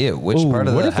didn't see it. Which Ooh, part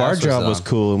of what the if our house job it was on?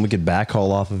 cool and we could backhaul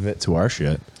off of it to our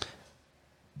shit?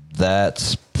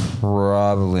 That's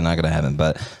probably not gonna happen.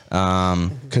 But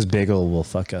Because Biggle will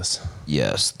fuck us.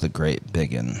 yes, the great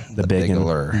biggin, The biggin,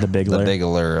 biggler, the biggler. the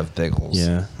biggler of biggles.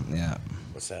 Yeah. yeah,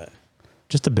 What's that?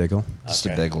 Just a Biggle. just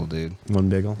Okay. a biggle, dude. One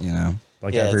Biggle. You know.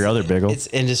 Like every other Biggle. It's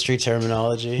industry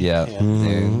terminology. Yeah,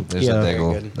 dude, there's Yeah. a Very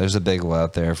biggle. good. There's a biggle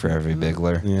out there for every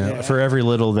biggler. Yeah. Yeah. For every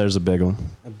little, there's a Biggle.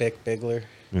 A Bic Bigler.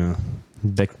 Yeah.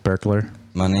 Dick Berkler.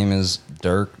 My name is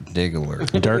Dirk Diggler.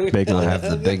 Dirk I Bigler. have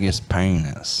the biggest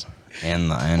penis in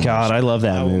the industry. God, I love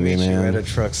that I will movie, meet you at a man.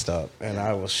 truck stop, and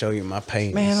I will show you my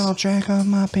penis. Man, I'll check off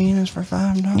my penis for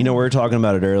 $5. You know, we were talking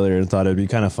about it earlier and thought it'd be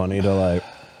kind of funny to like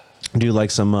do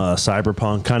like some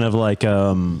cyberpunk, kind of like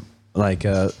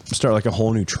start like a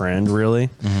whole new trend, really,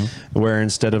 where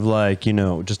instead of like, you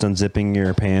know, just unzipping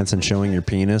your pants and showing your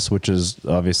penis, which is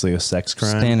obviously a sex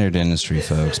crime. Standard industry,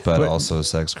 folks, but also a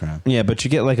sex crime. Yeah, but you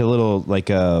get like a little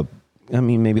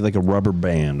maybe like a rubber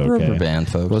band. Okay, Rubber band,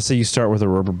 folks. Let's say you start with a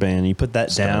rubber band. And you put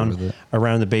that down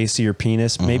around the base of your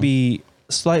penis, maybe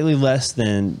slightly less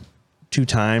than 2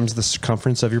 times the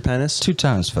circumference of your penis. 2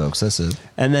 times, folks. That's it.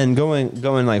 And then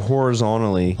going like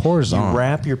horizontally, Horizontal. you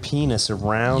wrap your penis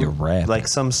around You wrap like it.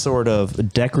 some sort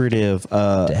of decorative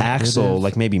axle,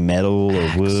 like maybe metal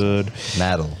or wood.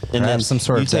 Metal. And then some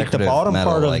sort you of take the decorative bottom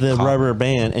metal, part of like the copper. rubber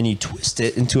band and you twist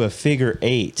it into a figure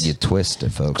 8. You twist it,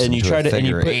 folks. And you into try a to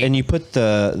figure you eight. put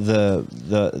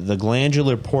the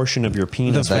glandular portion of your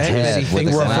penis, The head with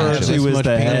the referred to glandular. as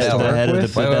the head to of the work head of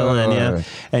with? the Wait, wait, belly, wait, yeah. wait.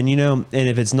 And you know, and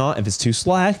if it's too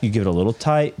slack, you give it a little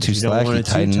tight. Too You don't slack, want you it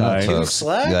too tighten it up, tight. folks.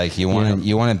 slack? Like you want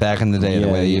it back in the day the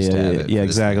way they used to have it. Yeah,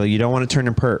 This- exactly. You don't want it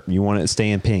turning perp. You want it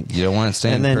staying pink. You don't want it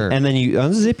staying and then perp. and then you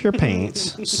unzip your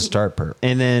pants. It's a start perp.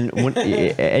 And then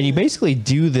and you basically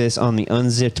do this on the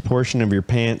unzipped portion of your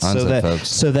pants Unzip, folks.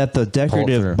 so that the through.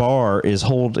 decorative bar is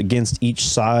hold against each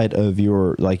side of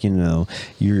your, like, you know,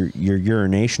 your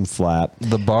urination flap.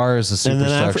 The bar is the And then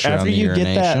superstructure after on the you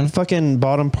urination. get that fucking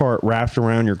bottom part wrapped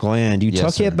around your gland, you Yes,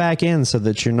 tuck sir. it back in so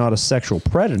that you're not a sexual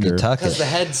predator. You tuck Because it. the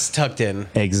head's tucked in.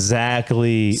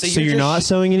 Exactly. So you're you're just- not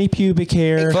showing any pubic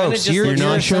hair. Folks, just you're, looks- you're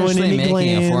not showing essentially any making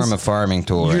glands. a form of farming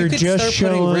tool. Right? You're You could just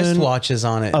start putting showing wristwatches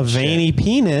on it. a and shit. veiny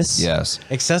penis. Yes.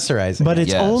 Accessorizing. But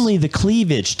it's Yes. only the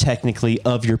cleavage, technically,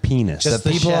 of your penis. Just The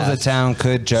the people of the shaft. town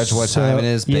could judge what So, time it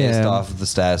is based yeah. off of the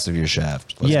status of your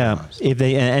shaft. Let's be yeah, honest. if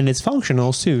they and it's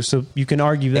functional too, so you can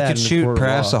argue that It could in the shoot court of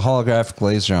perhaps law. a holographic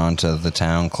laser onto the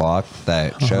town clock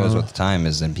that shows what the time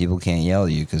is, and people can't yell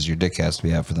at you because your dick has to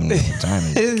be out for them to know what time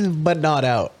it is. but not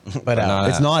out. But out. not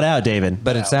It's not out, David.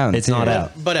 But it's out. It's not Yeah.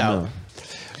 out. But out.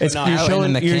 It's not you're out in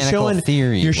showing the you're mechanical showing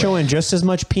theory you're way. showing just as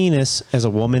much penis as a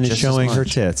woman is Just as showing her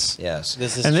much. tits. Yes.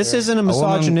 This is And this true. isn't a woman-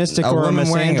 misogynistic a or a woman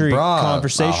wearing a misandry bra, I'll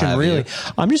conversation, have really. you.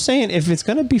 I'm just saying, if it's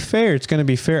going to be fair, it's going to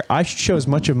be fair. I should show as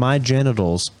much of my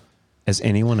genitals as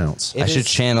anyone else. I It should is-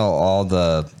 channel all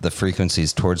the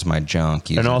frequencies towards my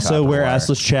junk. And using also copper wear wire.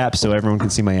 assless chaps so everyone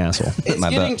can see my asshole. It's my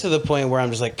getting butt. to the point where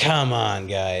I'm just like, come on,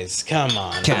 guys, come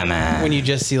on, Come on. When you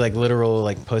just see like literal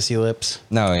like pussy lips.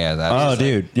 No, yeah, that's. Oh,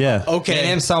 dude, yeah.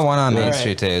 Okay, I saw one on Main Alright.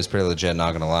 Street today. It was pretty legit.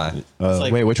 Not gonna lie.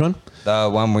 like- Wait, which one? The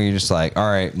one where you're just like, all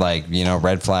right, like, you know,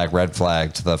 red flag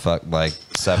to the fuck, like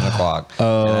 7 o'clock.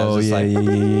 Oh, yeah,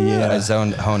 yeah. I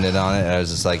honed it on it, and I was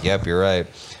just like, yep, you're right.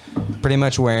 Pretty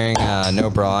much wearing no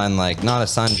bra and like not a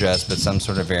sundress, but some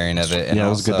sort of variant of it. And Yeah, it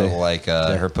was a also good day. like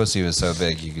her pussy was so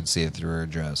big you could see it through her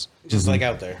dress. just like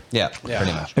out there. Yeah,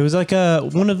 pretty much. It was like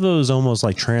one of those almost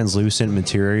like translucent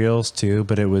materials too,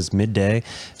 but it was midday,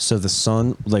 so the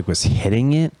sun like was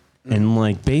hitting it and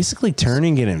like basically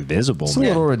turning it invisible. It's a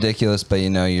little ridiculous, but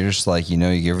you know, you're just like, you know,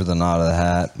 you give her the nod of the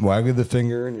hat, wag of the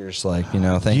finger, and you're just like, you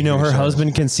know, thank You know, for her your service.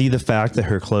 husband can see the fact that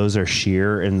her clothes are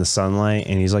sheer in the sunlight,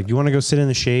 and he's like, "You want to go sit in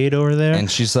the shade over there?" And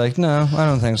she's like, no, I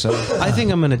don't think so. I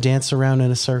think I'm gonna dance around in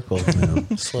a circle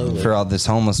slowly. For all this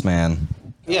homeless man.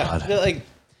 Yeah, like,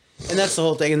 and that's the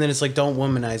whole thing. And then it's like, don't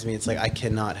womanize me. It's like I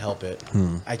cannot help it.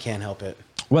 I can't help it.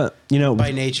 Well, you know,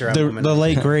 By nature, I'm the womanized.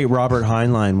 late great Robert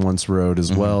Heinlein once wrote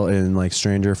as well in like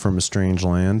 "Stranger from a Strange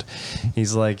Land."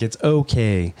 He's like, it's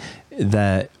okay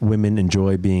that women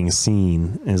enjoy being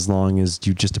seen as long as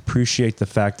you just appreciate the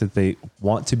fact that they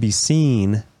want to be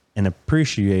seen and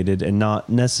appreciated and not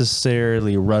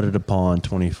necessarily rutted upon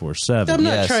 24/7. I'm not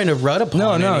Yes. trying to rut upon.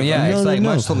 No, anyone. yeah, No, it's no,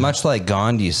 like no. much like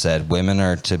Gandhi said, women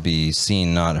are to be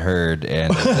seen, not heard,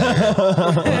 and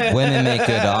women make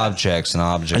good objects, and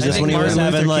objects. Is this make when he was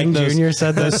women. having like those, Jr.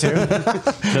 said those too.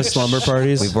 the slumber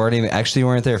parties? We've already actually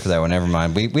weren't there for that one. Never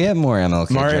mind. We have more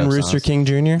MLK. Martin jokes, Rooster honestly. King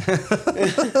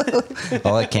Jr.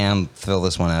 I'll let Cam fill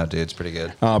this one out, dude. It's pretty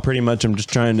good. Pretty much. I'm just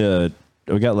trying to.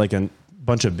 We got like a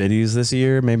bunch of biddies this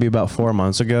year, maybe about 4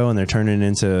 months ago, and they're turning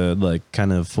into like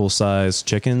kind of full size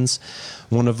chickens.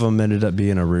 One of them ended up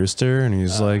being a rooster, and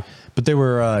he's like, but they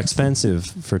were expensive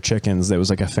for chickens. There was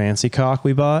like a fancy cock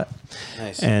we bought,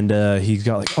 Nice. and he's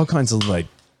got like all kinds of like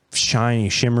shiny,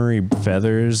 shimmery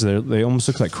feathers. They almost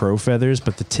look like crow feathers,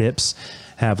 but the tips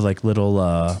have like little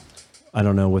I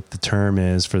don't know what the term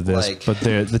is for this, Like- but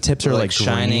the tips are like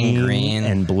shining green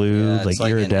and blue, Yeah, like it's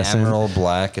like an iridescent. emerald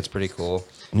black. It's pretty cool.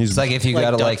 He's- It's like if you Like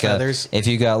got duck like feathers? if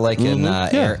you got like an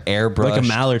airbrush, like a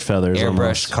mallard feathers, airbrushed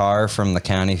almost. car from the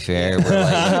county fair.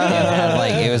 Where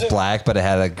like, it was black, but it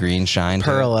had a green shine. to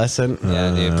it. Pearlescent.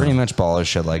 Yeah, dude. Pretty much baller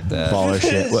shit like that. Baller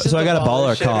shit. So I got a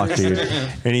baller cock, dude,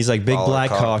 and he's like big Baller black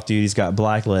cock. cock, dude. He's got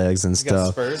black legs and got stuff.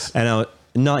 spurs? And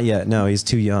not yet. No, he's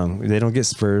too young. They don't get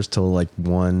spurs till like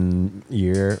 1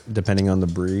 year, depending on the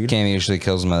breed. Cam usually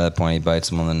kills him at that point. He bites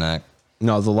him on the neck.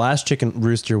 No, the last chicken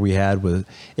rooster we had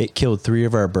it killed 3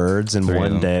 of our birds in 3 of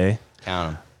one them. day.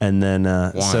 Count him. And then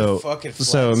Fucking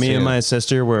so me and Two. my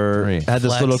sister had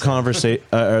this little Flexing. conversation,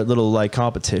 little like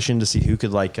competition to see who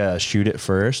could like shoot it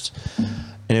first.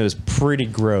 And it was pretty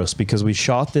gross because we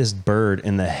shot this bird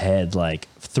in the head like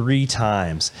 3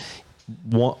 times.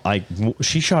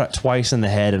 She shot it twice in the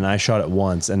head and I shot it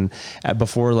once. And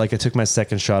before like I took my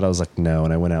second shot, I was like, no.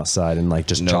 And I went outside and like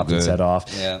just No chopped its good. head off.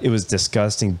 Yeah. It was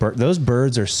disgusting. Those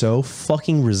birds are so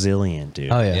fucking resilient,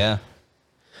 dude. Oh yeah. Yeah.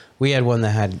 We had one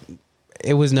that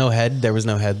it was no head. There was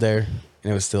no head there,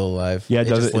 and it was still alive. Yeah,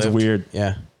 just it's lived. weird.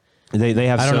 Yeah. They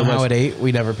have I don't so know how much- it ate.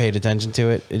 We never paid attention to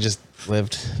it. It just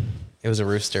lived. It was a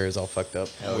rooster. It was all fucked up.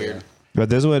 Weird. But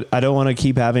this would I don't want to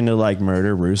keep having to like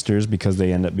murder roosters because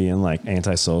they end up being like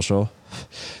antisocial.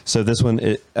 So this one,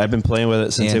 I've been playing with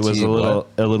it since it was a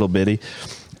little bitty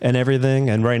and everything.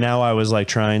 And right now I was like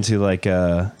trying to like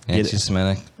get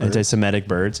anti-Semitic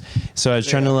birds. So I was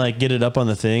trying to like get it up on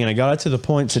the thing, and I got it to the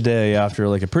point today after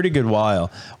like a pretty good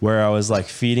while where I was like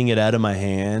feeding it out of my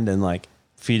hand and like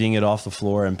feeding it off the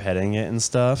floor and petting it and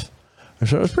stuff.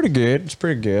 So it was pretty good. It's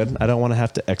pretty good. I don't want to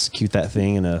have to execute that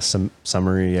thing in a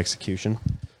summary execution.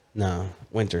 No,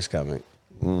 winter's coming.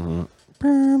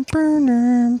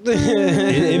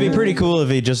 It'd be pretty cool if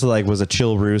he just like was a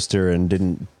chill rooster and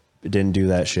didn't do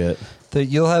that shit.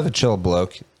 You'll have a chill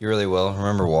bloke. You really will.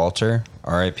 Remember Walter?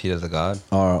 R.I.P. to the god.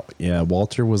 Oh yeah,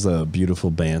 Walter was a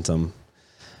beautiful bantam,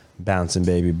 bouncing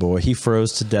baby boy. He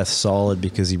froze to death solid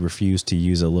because he refused to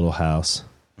use a little house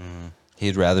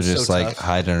He'd rather just So like tough.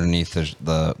 hide underneath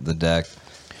the deck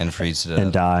and freeze to death.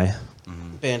 and die.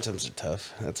 Bantams are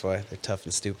tough. That's why they're tough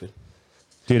and stupid.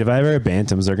 Dude, if I ever have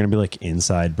bantams, they're gonna be like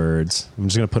inside birds. I'm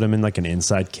just gonna put them in like an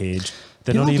inside cage.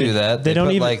 They People don't even do that. They don't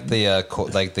put even like the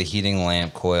like the heating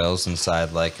lamp coils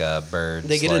inside like birds.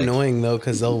 They get like, annoying though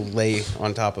because they'll lay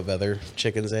on top of other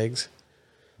chickens' eggs.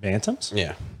 bantams.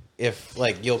 Yeah. If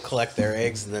like you'll collect their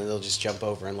eggs and then they'll just jump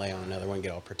over and lay on another one,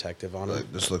 get all protective on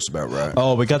it. This looks about right.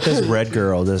 Oh, we got this red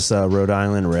girl, this Rhode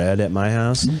Island red at my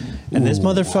house. And this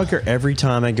motherfucker, every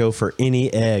time I go for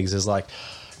any eggs, is like,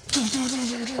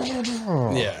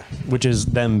 Yeah. which is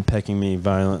them pecking me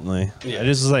violently. Yeah. It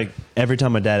just is like, every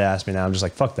time my dad asks me now, I'm just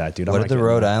like, fuck that, dude. I'm What not did the getting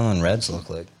Rhode it. Island Reds look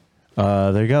like?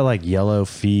 They got like yellow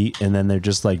feet, and then they're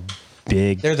just like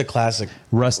big, They're the classic.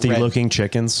 rusty red- looking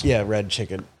chickens. Yeah, red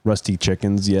chicken. Rusty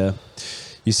chickens, yeah.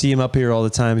 You see them up here all the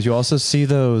time. You also see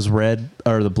those red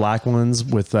or the black ones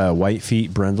with white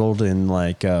feet brindled in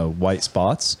like white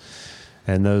spots.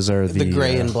 And those are the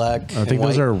gray and black I think and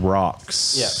those white. are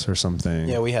rocks Yeah. or something.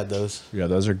 Yeah, we had those. Yeah,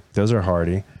 those are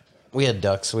hardy. We had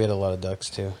ducks. We had a lot of ducks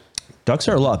too. Ducks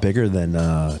are a lot bigger than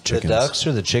chickens. The ducks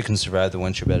or the chickens survive the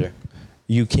winter better?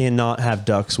 You cannot have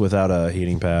ducks without a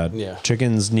heating pad. Yeah.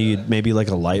 Chickens need maybe like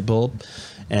a light bulb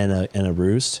and a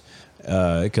roost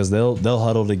because they'll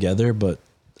huddle together. But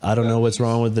I don't know what's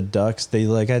wrong with the ducks. They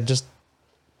like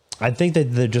I think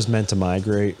that they're just meant to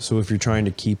migrate. So if you're trying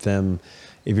to keep them,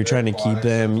 it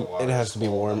has to be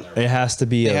warm. it has to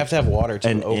be They have to have water to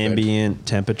an open. ambient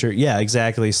temperature. Yeah,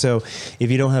 exactly. So if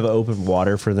you don't have open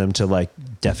water for them to like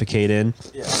defecate in,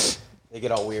 Yeah. They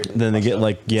get all weird. and then they puffed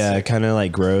get up. like kind of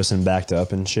like gross and backed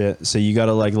up and shit. So you got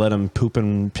to like let them poop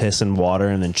and piss in water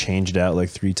and then change it out like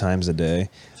 3 times a day.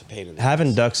 It's a pain in the Having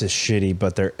ass. ducks is shitty,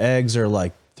 but their eggs are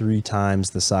like 3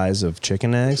 times the size of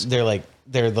chicken eggs. They're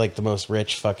like the most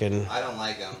rich fucking. I don't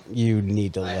like them. You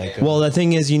need to like them. Well, the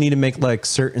thing is, you need to make like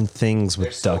certain things with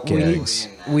They're so duck weird. eggs.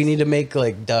 We need to make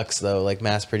like ducks though, like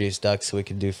mass produced ducks, so we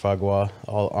could do foie gras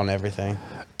all on everything.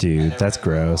 Dude, that's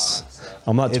gross.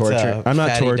 I'm not It's torturing. a I'm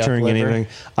not fatty duck torturing liver. anything.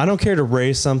 I don't care to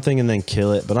raise something and then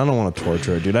kill it, but I don't want to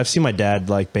torture it, dude. I've seen my dad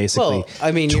like basically Well,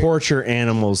 I mean, you're- torture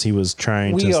animals he was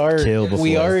trying We to are kill before.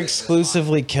 we are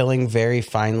exclusively killing very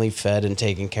finely fed and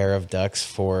taking care of ducks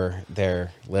for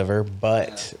their liver,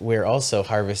 but we're also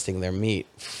harvesting their meat,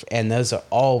 and those are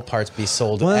all parts be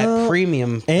sold Well, at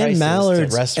premium and prices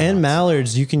mallards to restaurants. and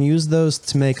mallards. You can use those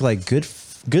to make like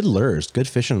good lures, good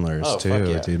fishing lures Oh, too, fuck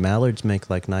yeah. dude. Mallards make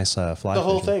like nice fly. The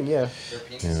whole fishing. thing, yeah.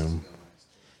 Yeah.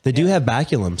 They do have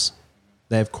baculums.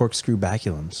 They have corkscrew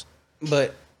baculums.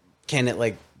 But can it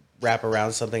like wrap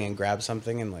around something and grab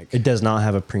something and like. It does not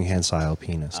have a prehensile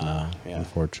penis, no. Yeah.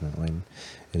 Unfortunately,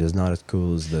 it is not as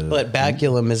cool as the. But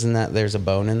baculum, isn't that there's a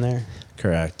bone in there?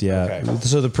 Correct. Yeah. Okay.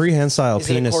 So the prehensile Is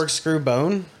it a penis. corkscrew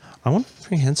bone, I wonder if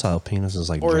prehensile penis is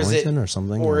like or is it jointed or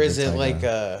something, or if is it's it like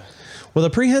a? Well, the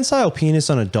prehensile penis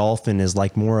on a dolphin is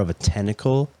like more of a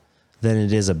tentacle than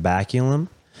it is a baculum,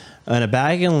 and a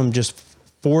baculum just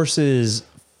forces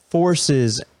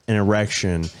an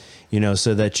erection, you know,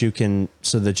 so that you can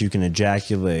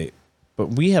ejaculate. But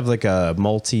we have like a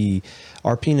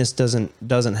our penis doesn't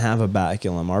have a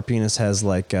baculum. Our penis has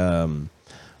like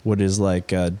what is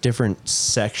like different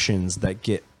sections that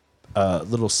get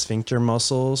little sphincter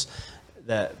muscles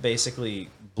that basically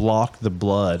block the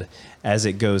blood as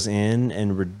it goes in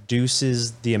and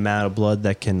reduces the amount of blood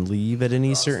that can leave at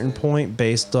any certain point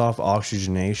based off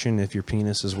oxygenation if your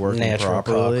penis is working Natural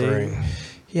properly. cock ring.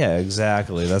 Yeah,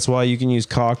 exactly. That's why you can use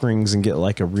cock rings and get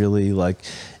like a really like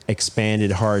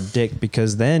expanded hard dick,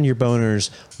 because then your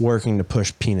boner's working to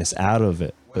push penis out of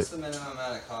it. What's the minimum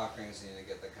amount of cock rings you need to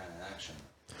get that kind of action?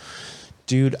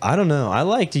 Dude, I don't know. I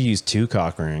like to use 2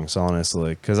 cock rings,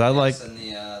 honestly, because I like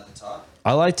the top.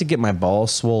 I like to get my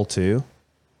balls swole too.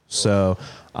 So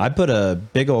I put a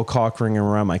big old cock ring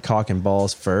around my cock and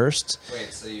balls first.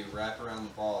 Wait, so you wrap around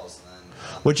the balls and then...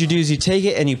 What you do is you take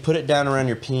it and you put it down around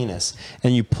your penis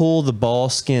and you pull the ball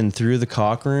skin through the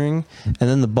cock ring, and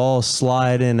then the balls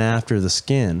slide in after the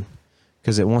skin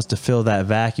because it wants to fill that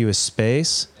vacuous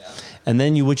space. Yeah. And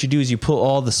then what you do is you pull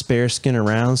all the spare skin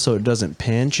around so it doesn't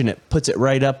pinch, and it puts it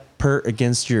right up pert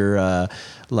against your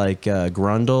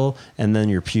grundle and then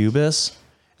your pubis.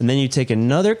 And then you take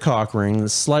another cock ring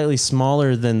that's slightly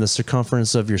smaller than the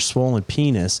circumference of your swollen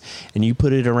penis, and you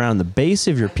put it around the base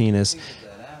of your penis,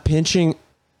 pinching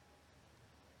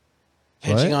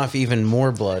What? off even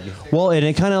more blood. Well, and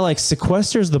it kind of like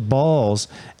sequesters the balls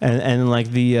and like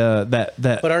the that.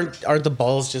 But aren't the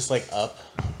balls just like up?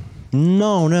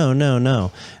 No.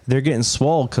 They're getting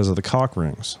swole because of the cock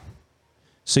rings.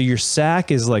 So your sack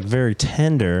is like very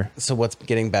tender So what's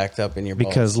getting backed up in your balls?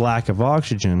 because lack of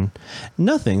oxygen.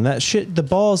 Nothing. That shit. The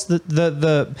balls.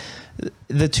 The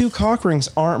 2 cock rings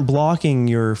aren't blocking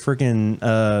your freaking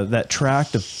that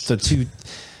tract of the 2.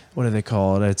 What do they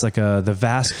call it? It's like the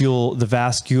vascule,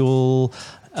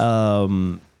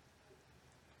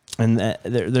 and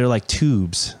they're like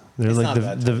tubes. They're It's like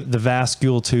not the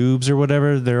vascule tubes or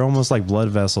whatever. They're almost like blood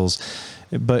vessels,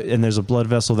 and there's a blood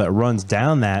vessel that runs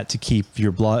down that to keep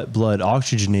your blood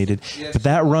oxygenated. But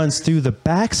that runs through the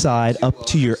backside up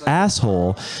to your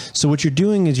asshole. So what you're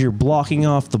doing is you're blocking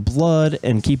off the blood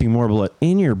and keeping more blood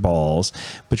in your balls,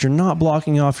 but you're not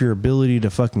blocking off your ability to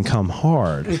fucking come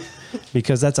hard.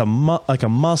 Because that's like a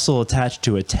muscle attached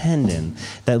to a tendon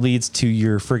that leads to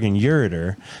your friggin'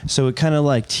 ureter. So it kind of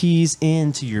like tees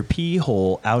into your pee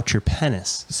hole out your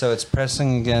penis. So it's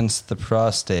pressing against the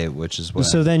prostate, which is what...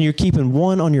 So then you're keeping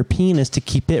one on your penis to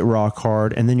keep it rock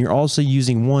hard, and then you're also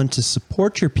using one to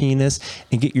support your penis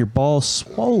and get your balls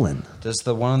swollen. Does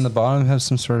the one on the bottom have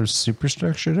some sort of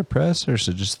superstructure to press, or is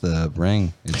it just the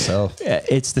ring itself?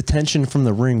 It's the tension from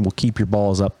the ring will keep your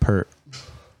balls up pert.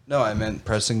 No, I meant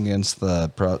pressing against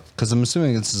the... Because I'm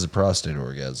assuming this is a prostate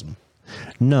orgasm.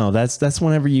 No, that's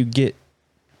whenever you get...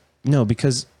 No,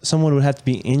 because someone would have to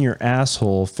be in your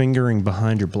asshole fingering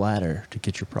behind your bladder to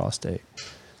get your prostate.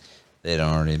 They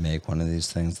don't already make one of these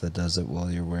things that does it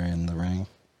while you're wearing the ring?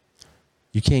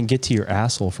 You can't get to your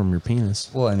asshole from your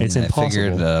penis. Well, I mean, it's impossible. I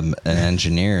figured an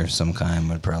engineer of some kind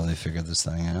would probably figure this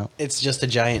thing out. It's just a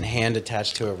giant hand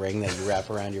attached to a ring that you wrap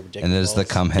around your dick. And there's the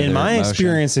come hither In my motion.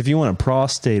 experience, if you want a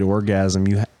prostate orgasm,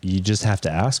 you just have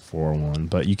to ask for one,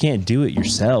 but you can't do it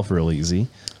yourself real easy.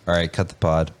 All right, cut the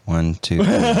pod. 1, 2, 3.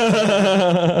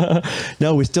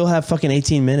 No, we still have fucking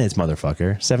 18 minutes,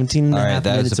 motherfucker. 17 and a All half right,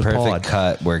 that minutes was a of perfect pod.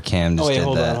 cut where Cam just Oh wait, did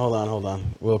hold that.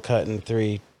 on. We'll cut in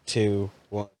 3, 2,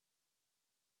 1.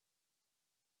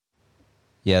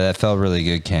 Yeah, that felt really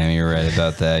good, Cam. You're right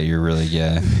about that. You're really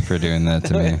gay for doing that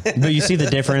to me. But you see the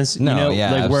difference? No, you know,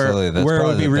 yeah, like absolutely. That's where it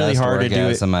probably would be the really best hard to do it.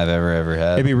 orgasm I've ever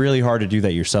had. It'd be really hard to do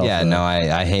that yourself. Yeah, though. no,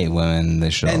 I hate women.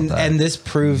 They should all die. And this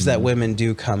proves that women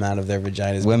do come out of their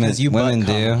vaginas. women because you women butt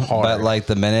come do, hard. but like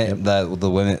the minute that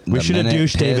the women, We the should have minute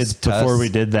douche David piss, before pus- we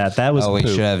did that. That was Oh, we poop.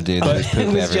 should have, dude. There's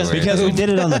poop was just everywhere. Because we did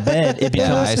it on the bed. It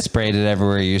Yeah, I becomes sprayed it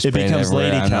everywhere. You sprayed it becomes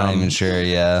everywhere. lady I'm not cum. even sure.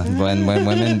 Yeah, when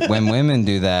women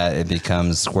do that, it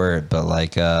becomes squirt. But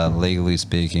like legally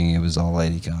speaking, it was all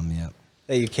lady cum. Yeah.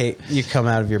 That you come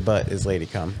out of your butt is lady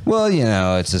cum. Well, you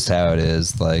know, it's just how it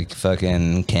is. Like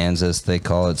fucking Kansas, they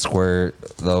call it squirt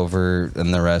over,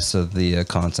 and the rest of the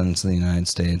continents of the United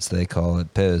States, they call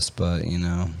it piss. But you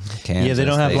know, Kansas, Yeah, they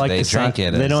don't have they drink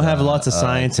it. They as, don't have lots of like,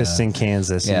 scientists in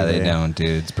Kansas. Yeah, either. they don't,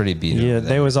 dude. It's pretty beat. Yeah, over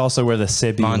there was also where the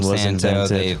Sibian was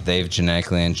Monsanto. invented. They've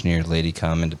genetically engineered lady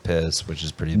cum into piss, which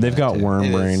is pretty. They've bad, got too. worm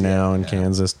It brain is, now in yeah.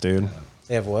 Kansas, dude.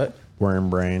 They have what? Worm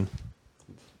brain.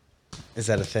 Is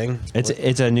that a thing?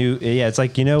 It's a new it's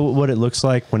like, you know what it looks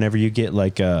like whenever you get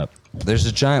like There's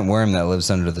a giant worm that lives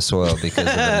under the soil because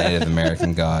of the Native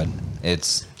American god.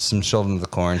 It's some Children of the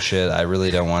Corn shit. I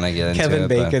really don't want to get into Kevin it.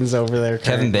 but Bacon's over there.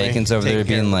 Kevin currently Bacon's over there taking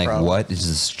care being of the like, problem. "What is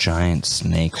this giant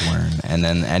snake worm?" And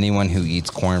then anyone who eats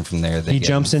corn from there, they he get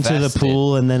jumps into the infested.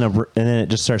 pool and then it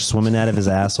just starts swimming out of his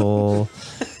asshole.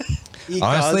 He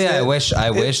Honestly, caused I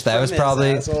it wish that from was his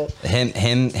probably asshole.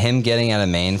 him getting out of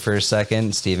Maine for a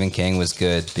second. Stephen King was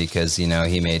good because you know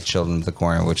he made Children of the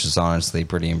Corn, which is honestly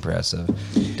pretty impressive.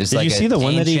 Just Did you see the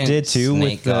one that he did too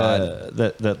with god.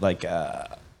 the like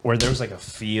where there was like a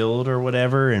field or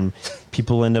whatever and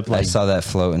people end up I like saw that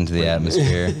float into the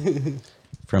atmosphere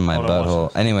from my Hold on,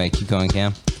 butthole. Anyway, keep going,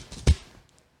 Cam.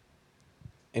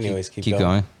 Anyways, keep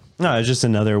going. No, it's just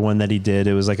another one that he did.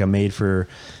 It was like a made for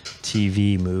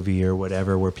TV movie or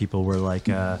whatever where people were like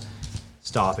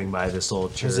stopping by this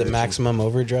old church. Is it Maximum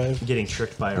Overdrive? and getting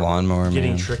tricked by Lawnmower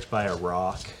getting Man. tricked by a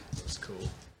rock. It's cool.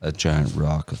 A giant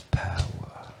rock of power.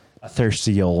 A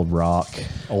thirsty old rock,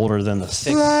 older than the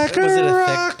Thick, thick. was it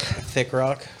a thick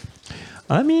rock?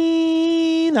 I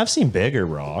mean, I've seen bigger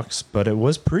rocks, but it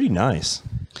was pretty nice.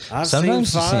 I've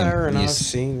Sometimes seen you see- fire and you I've s-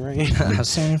 seen rain. I've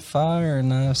seen fire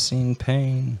and I've seen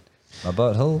pain. My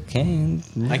butthole can.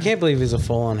 I can't believe he's a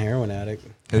full-on heroin addict.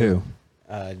 Who?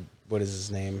 What is his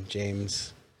name?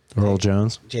 James Earl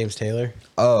Jones. Taylor.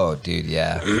 Oh, dude,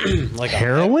 yeah. Like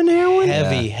Heroin?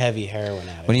 heavy heroin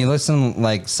addict. When you listen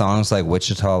like songs like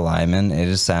Wichita Lineman, it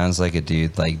just sounds like a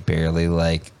dude like barely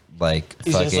like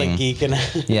He's fucking just like geeking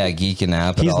out. yeah, geeking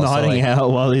out. But He's also, nodding like,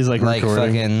 out while he's like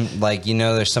recording. fucking like you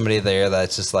know there's somebody there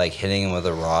that's just like hitting him with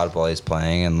a rod while he's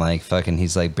playing and like fucking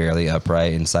he's like barely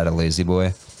upright inside a lazy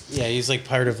boy. Yeah, he's like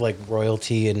part of like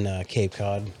royalty in Cape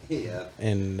Cod. Yeah.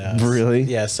 And Really?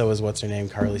 Yeah. So is what's her name,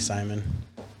 Carly Simon.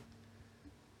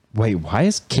 Wait, why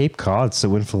is Cape Cod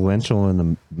so influential in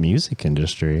the music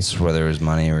industry? It's where there was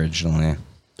money originally.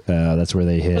 That's where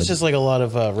they hid. It's just like a lot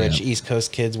of rich Yeah. East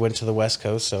Coast kids went to the West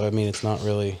Coast. So I mean, it's not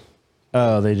really.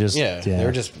 Oh, they just They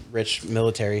were just rich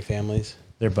military families.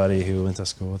 their buddy who went to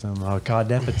school with them. Oh God,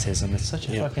 nepotism! It's such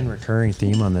a Yeah. fucking recurring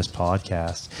theme on this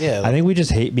podcast. Yeah. I think we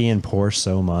just hate being poor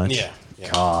so much. Yeah,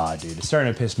 yeah. God, dude, it's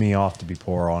starting to piss me off to be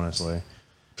poor. Honestly,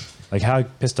 like how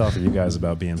pissed off are you guys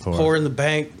about being poor? Poor in the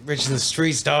bank, rich in the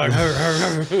streets, dog.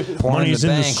 Money's in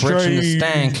the rich in the street.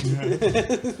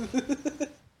 stank.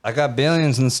 I got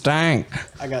billions in the stank.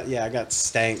 I got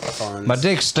stank funds. My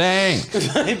dick stank.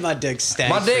 My dick stank.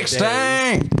 My for dick days.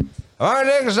 stank. My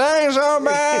dick stank so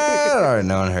bad. All right,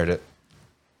 no one heard it.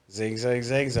 Zig zag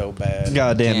zag so bad.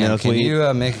 Goddamn Cam, can milkweed.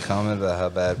 you make a comment about how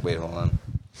bad? Wait, hold on.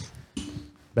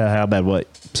 About how bad what?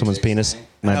 Someone's dick's penis? stank?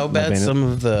 How My bad penis? some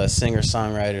of the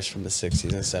singer-songwriters from the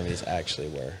 60s and 70s actually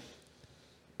were.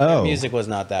 Oh, Music was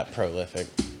not that prolific.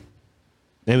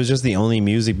 it was just the only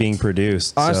music being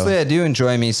produced. so- Honestly, I do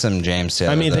enjoy me some James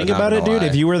Taylor. I mean, though, think not about it, gonna dude. lie.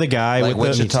 If you were the guy like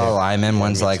with the Wichita Lineman,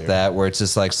 ones me like too. that, where it's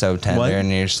just like so tender, What? and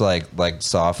you're just like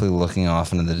softly looking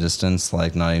off into the distance,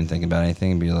 like not even thinking about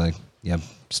anything, and be like, "Yep,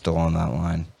 still on that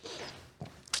line."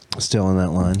 still on that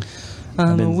line.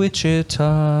 I'm been- a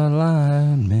Wichita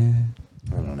lineman.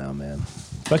 I don't know, man.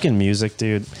 Fucking music,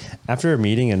 dude. After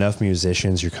meeting enough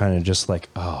musicians, you're kind of just like,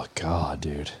 oh God,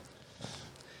 dude.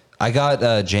 I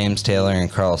got James Taylor and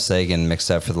Carl Sagan mixed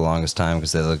up for the longest time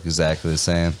because they look exactly the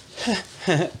same.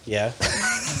 Yeah.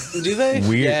 Do they?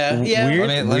 Weird- Yeah. Yeah. weird-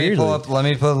 Let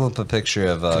me pull up a picture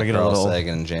of I get a Carl little-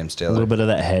 Sagan and James A Taylor. little bit of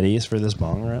that headies for this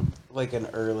bong rip. Like an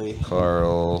early.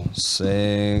 Carl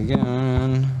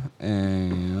Sagan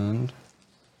and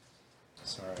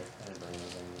Sorry, I didn't bring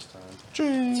anything this time.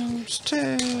 James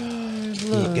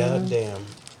Taylor. Goddamn.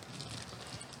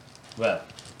 Well,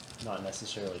 not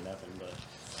necessarily nothing, but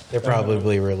They're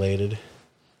probably related.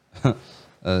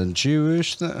 A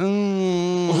Jewish.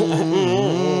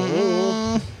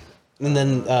 And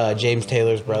then James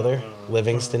Taylor's brother,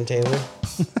 Livingston Taylor.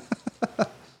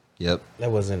 Yep. That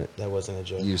wasn't a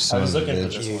joke. You son was of a looking for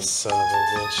bitch. this. You son of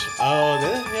a bitch. Oh,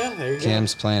 yeah, there you go.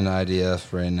 Cam's playing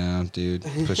IDF right now, dude.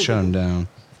 But shut him down.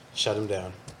 Shut him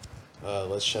down.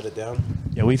 Let's shut it down.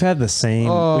 yeah, we've had the same.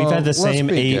 Oh, we've had the let's same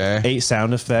be gay. eight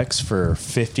sound effects for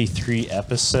 53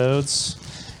 episodes,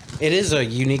 It is a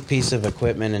unique piece of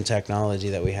equipment and technology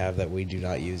that we have that we do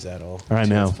not use at all. I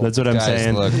know. That's what I'm Guys,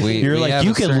 saying. look, You're we like, have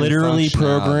you a could certain literally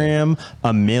functionality. program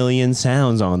a million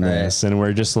sounds on this. And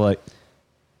we're just like,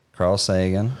 Carl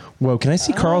Sagan. whoa, can I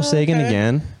see Carl Sagan okay.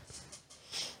 again?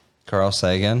 Carl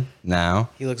Sagan. Now,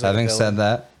 He looks like a having villain. said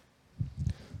that,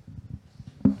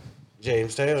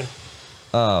 James Taylor.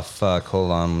 oh fuck!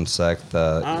 Hold on one sec.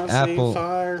 The I've Apple. seen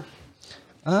fire.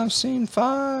 I've seen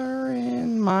fire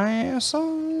in my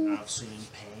soul. I've seen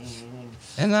pain.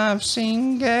 And I've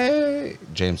seen gay.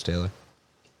 James Taylor.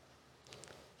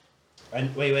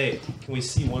 Wait. Can we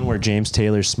see one where James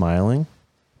Taylor's smiling?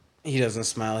 He doesn't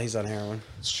smile. He's on heroin.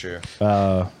 It's true.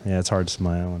 Yeah, it's hard to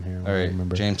smile in here. All right,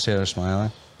 Remember. James Taylor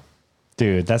smiling.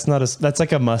 Dude, that's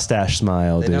like a mustache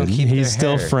smile, They dude. don't keep He's their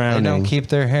still hair. frowning. They don't keep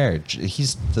their hair.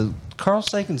 Carl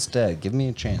Sagan's dead. Give me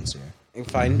a chance here.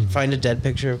 Find a dead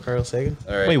picture of Carl Sagan.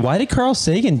 All right. Wait, why did Carl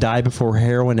Sagan die before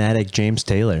heroin addict James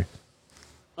Taylor?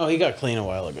 Oh, he got clean a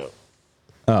while ago.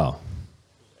 Oh.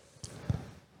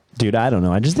 Dude, I don't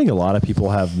know. I just think a lot of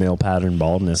people have male pattern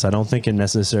baldness. I don't think it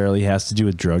necessarily has to do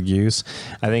with drug use.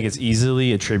 I think it's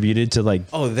easily attributed to like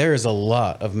Oh, there is a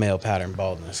lot of male pattern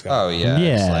baldness. Oh yeah.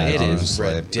 Yeah. It is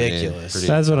honestly ridiculous.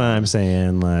 that's what I'm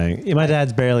saying. Like my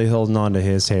dad's barely holding on to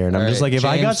his hair, and I'm All just right, like, if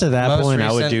I got James- to that most point,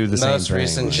 I would recent- do the same most thing.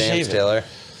 recent Shave James it. Taylor.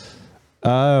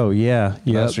 Oh yeah,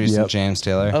 Most recent yep. James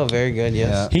Taylor. Oh, very good.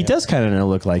 Yes. Yeah. He does kind of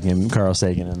look like him, Carl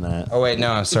Sagan, in that. Oh wait,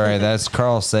 no, I'm sorry. That's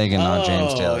Carl Sagan, not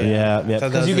James Oh, Taylor. Yeah, So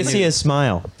because those you are can the see new- his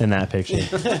smile in that picture.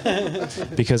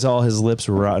 Because all his lips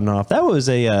were rotten off. That was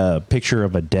a picture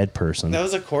of a dead person. That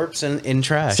was a corpse in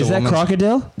trash. Is that woman-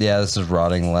 crocodile? Yeah, this is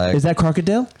rotting leg. Is that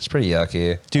crocodile? It's pretty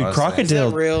yucky. Dude, honestly. crocodile-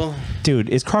 Is that real? Dude,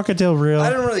 is crocodile real? I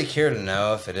don't really care to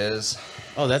know if it is.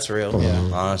 Oh, that's real. Yeah.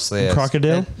 Honestly, it's-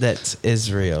 Crocodile That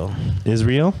is real. is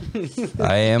real.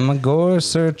 I am a gore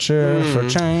searcher for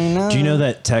China. Do you know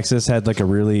that Texas had like a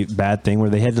really bad thing where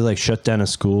they had to like shut down a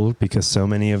school because so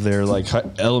many of their like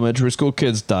elementary school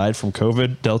kids died from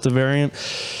COVID Delta variant?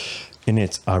 And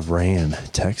it's Iran,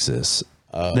 Texas.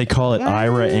 They call it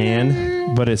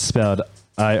Iran, but it's spelled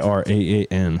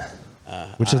Iraan,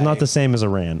 which is not the same as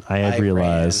Iran. I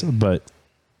realize, but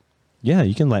yeah,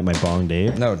 you can light my bong,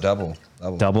 Dave. No, double.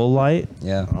 Double light.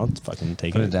 Yeah. I'll fucking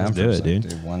take Put it. it down Let's for do a it,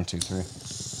 sec, dude. 1, 2, 3.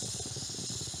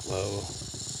 Whoa.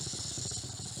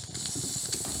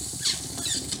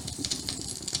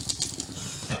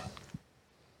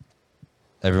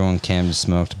 Everyone came to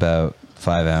smoked about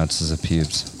 5 ounces of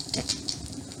pubes.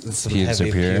 This is some Pubes heavy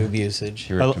are pure. pube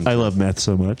usage. I love meth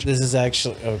so much. This is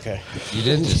actually okay. You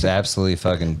did just absolutely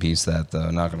fucking beast that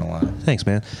though. Not gonna lie. Thanks,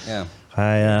 man. Yeah.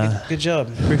 I Good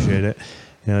job. appreciate it.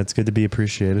 You know, it's good to be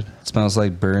appreciated. It smells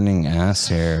like burning ass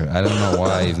hair. I don't know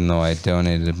why, even though I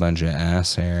donated a bunch of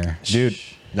ass hair. Dude,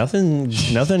 nothing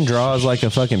draws like a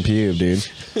fucking pube,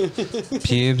 dude.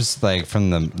 Pubes, like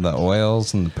from the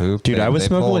oils and the poop. Dude, I was they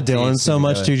smoking pull with Dylan pubes so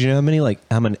much, together. dude. You know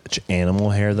how much animal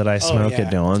hair that I smoke yeah.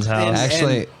 at Dylan's house? And-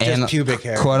 Actually, just pubic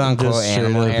hair. quote unquote Just straight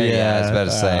animal up, hair. Yeah, I was yeah. about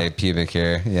to say pubic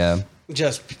hair. Yeah,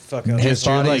 Just fucking. his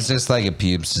you're body's like- just like a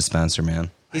pubes dispenser, man.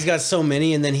 He's got so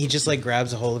many, and then he just like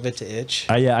grabs a hold of it to itch.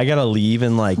 I gotta leave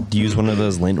and like use one of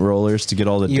those lint rollers to get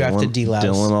all the You have to Dylan, delouse.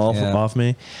 Dylan Yeah. off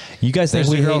me. You guys think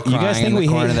There's we a girl hate? You guys crying think in we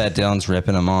the corner hate? that Dylan's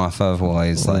ripping him off of while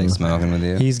he's like smoking with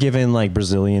you. He's giving like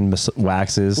Brazilian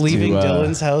waxes. Leaving to,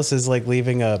 Dylan's house is like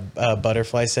leaving a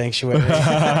butterfly sanctuary in which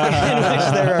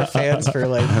there are fans for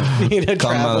like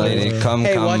Come, my lady. Come,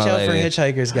 Hey, come, watch my out for lady.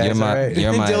 hitchchikers, guys. You're my- all right?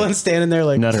 you're my- Dylan's standing there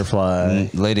like Nutterfly,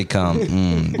 Lady, come,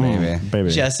 baby. baby.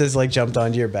 Jess has like jumped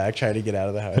onto your back trying to get out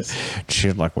of the house.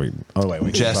 Shit, like we. Oh wait,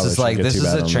 we Jess probably is like, shouldn't get this too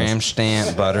is bad a on tramp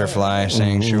stamp butterfly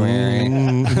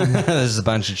sanctuary. There's a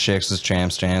bunch of chicks with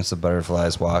tramp stamps of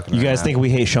butterflies walking You guys around. think we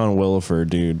hate Sean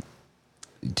Williford, dude?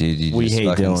 Dude, you we just hate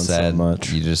fucking Dylan so said,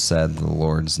 much. You just said the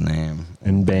Lord's name.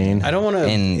 And Bane. I don't want to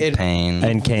In pain.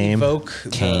 And came. evoke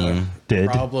Came. the Did.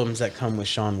 problems that come with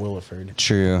Sean Williford.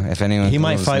 True. If anyone He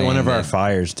might knows fight his one name, of our they'd-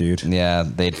 fires, dude. Yeah,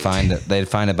 they'd find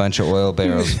a bunch of oil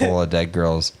barrels full of dead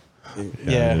girls.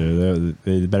 Yeah.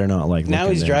 They better not like. Now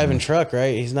looking he's there. driving truck,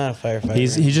 right? He's not a firefighter.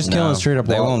 He's just killing No, straight up.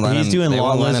 they won't let He's him- doing they law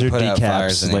won't let him lizard put out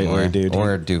fires decaps lately, anymore, dude.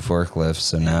 or do forklifts.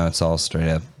 So now it's all straight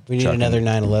up. We need chucking. another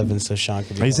 9/11 so Sean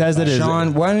can be. He says that his-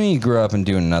 Sean, why don't you grow up and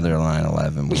do another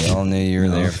 9/11? We all knew you were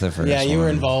there for the first Yeah, you were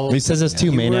one. involved. He says his two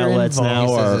You main were outlets involved.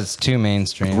 now He are says it's too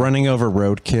mainstream. running over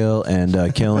roadkill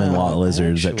and killing lot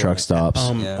lizards at truck stops.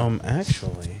 Yeah.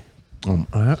 Actually,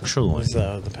 Actually, was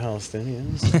the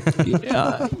Palestinians.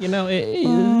 yeah, you know,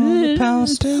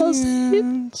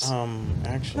 Palestinians.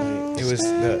 Actually, it was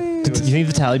Do you think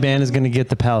the Taliban is going to get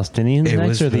the Palestinians It next,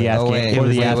 was or the the-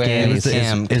 Afghans?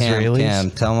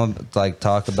 Cam, tell them, like,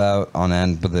 talk about on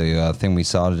end with the thing we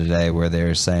saw today where they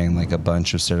were saying like a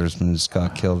bunch of servicemen just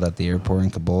got killed at the airport in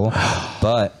Kabul.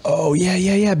 But Oh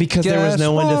yeah, because there was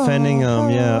no one defending them.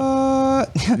 Yeah.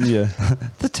 Yeah.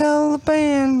 The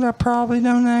Taliban probably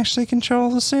don't actually control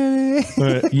the city.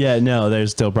 Yeah, no, there's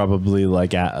still probably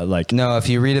like No, if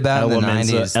you read about it in the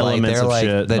Elements of- 90s, like, elements they're of like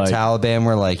shit, the like- Taliban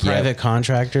were like, yeah, private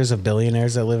contractors of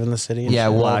billionaires that live in the city. and yeah,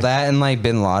 shit. well, that and like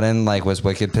Bin Laden like was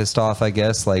wicked pissed off, I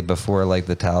guess, like before like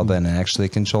the Taliban actually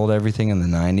controlled everything in the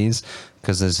 90s,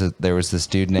 because there was this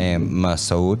dude named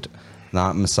Masoud,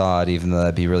 not Mossad, even though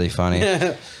that'd be really funny,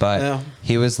 but Yeah.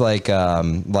 he was like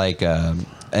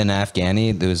an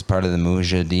Afghani that was part of the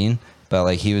Mujahideen, but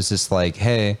like he was just like,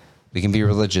 hey, we can be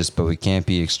religious, but we can't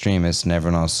be extremists, and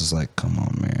everyone else is like, come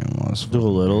on, man, let's Do a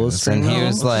little and he extreme.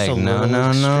 was like,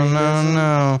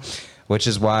 no. Which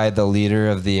is why the leader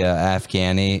of the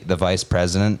Afghani, the vice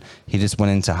president, he just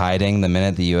went into hiding the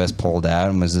minute the U.S. pulled out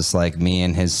and was just like, me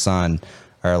and his son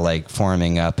are like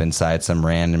forming up inside some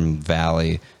random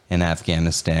valley in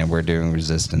Afghanistan. We're doing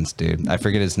resistance, dude. I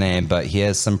forget his name, but he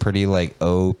has some pretty like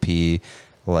OP,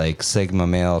 like Sigma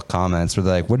male comments where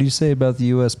they're like, what do you say about the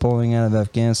U.S. pulling out of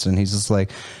Afghanistan? He's just like,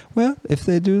 well, if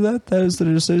they do that, that is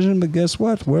their decision. But guess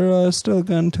what? We're still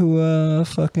going to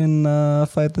fucking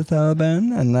fight the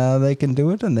Taliban, and they can do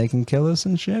it, and they can kill us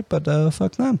and shit. But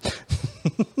fuck them.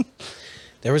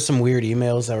 There were some weird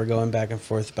emails that were going back and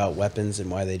forth about weapons and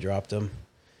why they dropped them,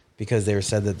 because they were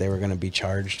said that they were going to be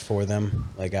charged for them,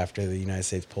 like after the United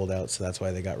States pulled out. So that's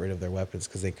why they got rid of their weapons,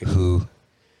 because they couldn't. Who?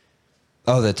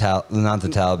 Oh, not the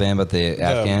Taliban, but the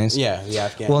Afghans. Yeah, the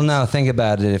Afghans. Well, no, think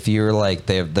about it. If you're like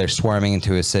they're swarming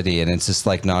into a city, and it's just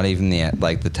like not even the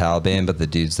Taliban, but the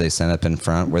dudes they sent up in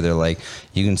front, where they're like,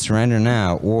 you can surrender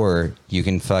now, or you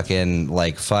can fucking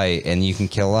like fight, and you can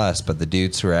kill us. But the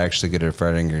dudes who are actually good at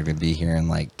fighting are going to be here in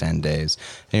like 10 days,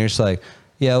 and you're just like,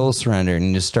 yeah, we'll surrender, and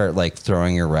you just start like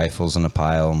throwing your rifles in a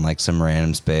pile in like some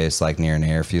random space, like near an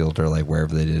airfield or like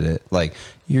wherever they did it. Like,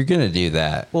 you're gonna do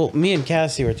that. Well, me and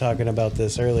Cassie were talking about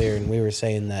this earlier, and we were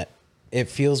saying that it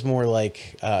feels more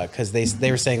like, because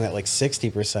they were saying that like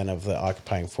 60% of the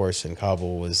occupying force in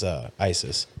Kabul was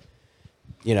ISIS.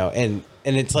 You know, and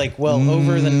it's like, well,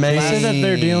 over the last, that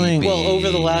they're dealing- well,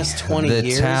 over the last 20 The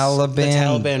years, the Taliban-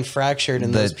 Taliban fractured,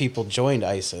 and the- those people joined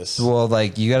ISIS. Well,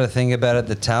 like, you got to think about it.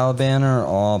 The Taliban are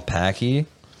all Paki,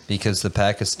 because the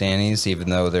Pakistanis, even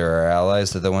though they're our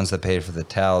allies, they're the ones that paid for the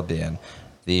Taliban.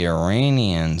 The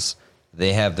Iranians,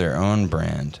 they have their own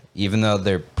brand. Even though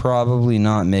they're probably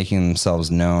not making themselves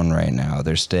known right now,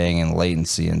 they're staying in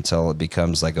latency until it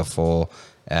becomes like a full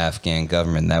Afghan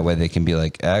government. That way they can be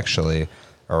like, actually,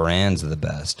 Iran's the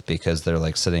best, because they're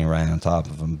like sitting right on top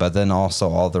of them. But then also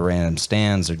all the random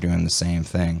stands are doing the same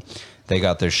thing. They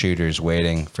got their shooters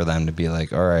waiting for them to be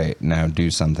like, all right, now do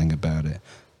something about it.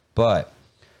 But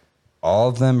all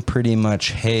of them pretty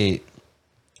much hate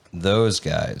those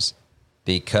guys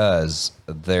because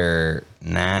they're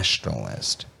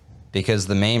nationalist. Because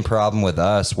the main problem with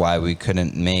us, why we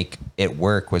couldn't make it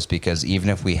work, was because even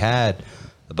if we had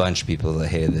a bunch of people that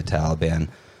hated the Taliban,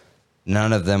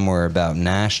 none of them were about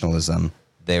nationalism.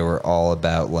 They were all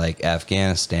about like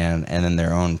Afghanistan, and then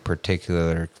their own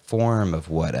particular form of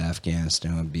what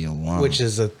Afghanistan would be alone. Which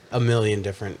is a million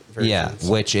different versions. Yeah,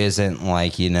 which isn't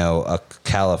like, you know, a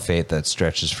caliphate that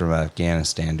stretches from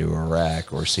Afghanistan to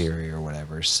Iraq or Syria or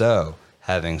whatever. So,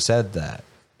 having said that,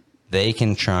 they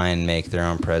can try and make their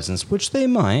own presence, which they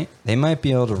might. They might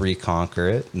be able to reconquer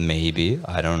it, maybe.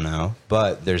 I don't know.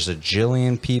 But there's a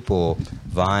jillion people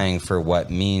vying for what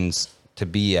means to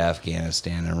be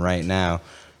Afghanistan. And right now,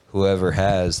 whoever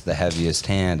has the heaviest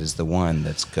hand is the one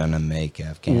that's going to make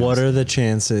Afghanistan. What are the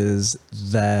chances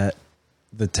that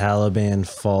the Taliban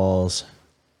falls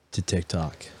to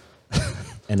TikTok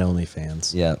and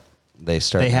OnlyFans? Yeah, they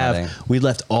start adding. We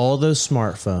left all those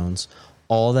smartphones,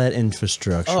 all that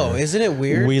infrastructure. Oh, isn't it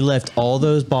weird? We left all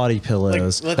those body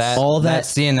pillows, Like, That- all that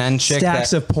CNN chick stacks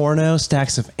that- of porno,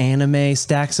 stacks of anime,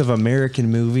 stacks of American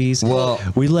movies. Well-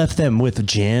 we left them with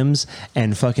gyms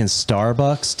and fucking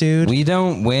Starbucks, dude. We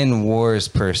don't win wars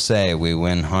per se. We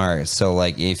win hearts. So,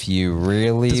 like, if you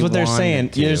really That's what they're saying.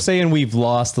 wanted to- They're saying we've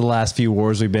lost the last few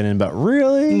wars we've been in, but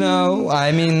really? No,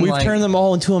 I mean, We've like, turned them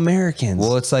all into Americans.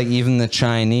 well, it's like even the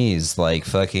Chinese, like,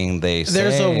 fucking, they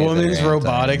There's say a women's they're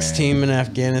robotics anti-American. team in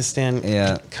Afghanistan.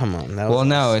 Yeah. Come on. That Well, was-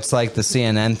 no, it's like the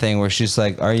CNN thing where she's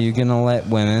like, are you going to let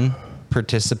women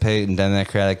participate in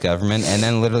democratic government? And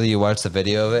then literally you watch the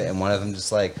video of it, and one of them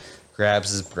just, like,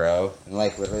 grabs his bro and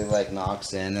like literally like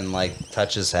knocks in and like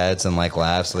touches heads and like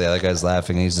laughs. So the other guy's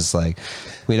laughing. He's just like,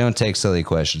 we don't take silly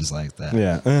questions like that.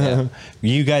 Yeah.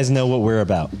 You guys know what we're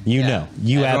about. You know.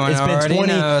 You Everyone have. It's been already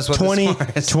knows what the score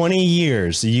is. 20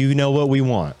 years. You know what we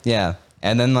want. Yeah.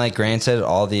 And then, like, granted,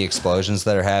 all the explosions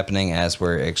that are happening as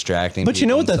we're extracting. But you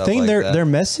know what? people The and thing, stuff like that. their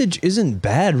message isn't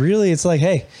bad, really. It's like,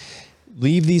 hey,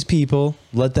 leave these people,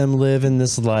 let them live in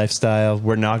this lifestyle.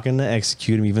 We're not going to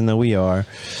execute them, even though we are.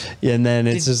 And then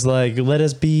it's just like, let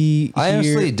us be. I here.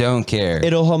 honestly don't care.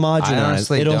 It'll homogenize. I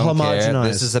honestly It'll don't care. homogenize.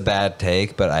 This is a bad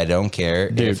take, but I don't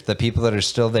care. Dude. If the people that are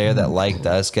still there that liked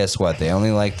us, guess what? They only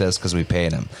liked us because we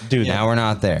paid them. Dude. Now we're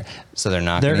not there, so they're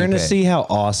not. They're going to see how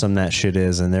awesome that shit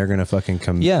is, and they're gonna fucking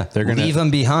come. Yeah, they're gonna leave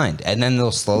them behind, and then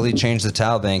they'll slowly change the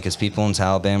Taliban because people in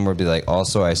Taliban will be like,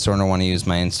 also, I sort of want to use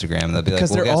my Instagram. And they'll be like, Because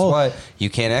well, they're guess all- what? You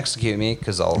can't execute me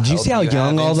because I'll. Did you help see how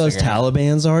young have all those Instagram."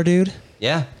 Talibans are, dude?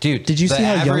 Yeah, dude. Did you the see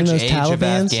how young average those age of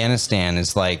Talibans? Afghanistan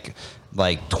is like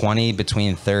 20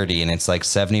 between 30, and it's like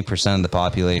 70% of the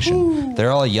population. Ooh.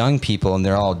 They're all young people, and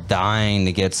they're all dying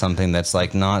to get something that's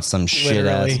like not some shit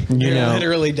ass. Literally. You know.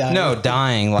 Literally dying. No,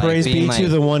 dying. Like Praise being be like, to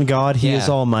the one God. He Yeah. is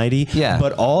Almighty. Yeah.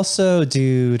 But also,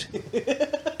 dude,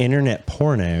 internet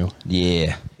porno,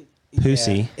 Yeah.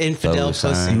 pussy, Infidel Those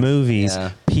pussy. signs. movies, Yeah.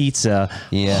 pizza,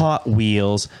 Yeah. Hot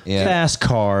Wheels, Yeah. fast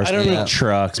cars, I don't big know.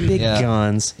 trucks, big Yeah.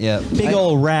 guns, Yeah. big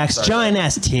old racks, giant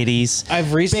ass titties, I've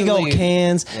big old recently-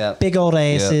 cans, Yeah. big old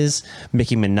asses,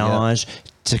 Nicki Minaj,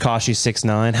 Tekashi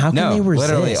 6ix9ine. How can No, they resist?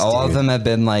 literally, all of dude? them have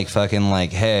been like fucking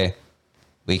like, hey,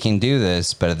 we can do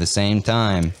this, but at the same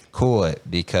time, cool it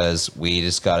because we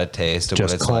just got a taste of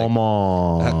Just what it's come like.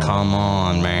 on. Come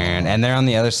on, man. And they're on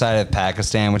the other side of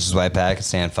Pakistan, which is why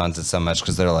Pakistan funds it so much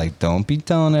because they're like, don't be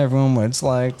telling everyone what it's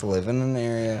like to live in an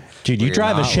area. Dude, you where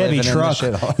drive you're a not Chevy living in the truck.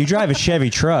 shithole." You drive a Chevy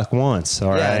truck once, all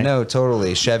right? Yeah, no,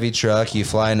 totally. Chevy truck, you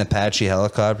fly an Apache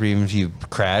helicopter, even if you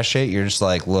crash it, you're just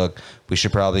like, look, we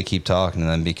should probably keep talking to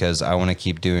them because I want to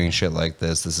keep doing shit like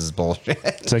this. This is bullshit.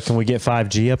 So can we get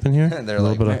 5G up in here? They're A little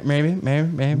like, bit of- maybe.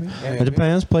 It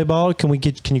depends. Play ball. Can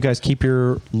you guys keep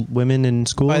your women in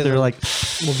school? By the- They're like,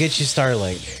 We'll get you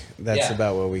Starlink. That's Yeah.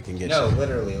 about what we can get No, you.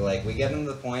 literally, like we get them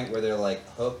to the point where they're like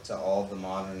hooked to all the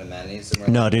modern amenities. And we're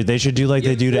no, like, dude. They should do like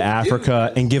they Yeah, do to they do.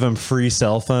 Africa and give them free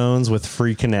cell phones with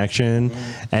free connection,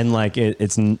 and like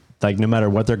like no matter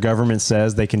what their government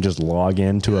says, they can just log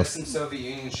into a. like some Soviet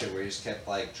Union shit where you just kept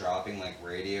like dropping like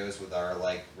radios with our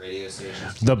like radio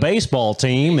stations. The baseball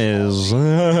team is.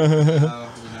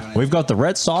 We've got the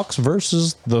Red Sox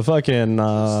versus the fucking.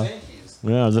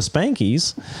 Yeah, the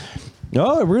Spankies.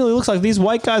 Oh, it really looks like these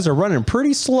white guys are running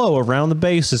pretty slow around the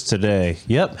bases today.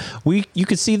 Yep, you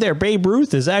can see there Babe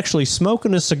Ruth is actually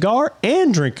smoking a cigar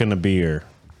and drinking a beer.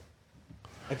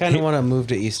 I kind of want to move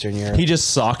to Eastern Europe. He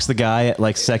just socks the guy at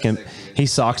like second. He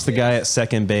socks the guy at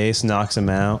second base, knocks him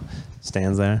out,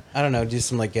 stands there. I don't know, do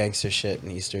some like gangster shit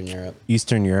in Eastern Europe.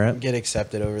 Eastern Europe. Get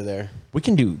accepted over there. We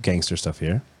can do gangster stuff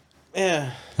here.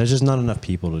 Yeah. There's just not enough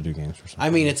people to do gangster stuff. I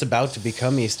mean, it's about to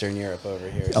become Eastern Europe over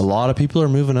here. A lot of people are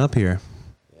moving up here.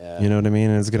 Yeah. You know what I mean?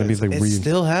 And it's gonna be the It's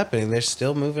still happening. They're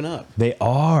still moving up. They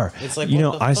are. It's like, you what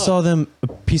know, the I fuck? saw them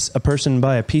a person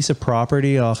buy a piece of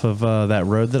property off of that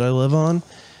road that I live on,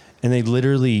 and they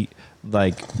literally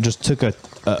like just took a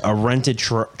rented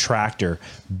tractor,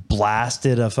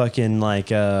 blasted a fucking like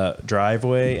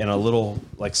driveway and a little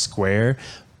like square,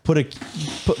 put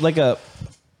like a.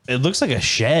 It looks like a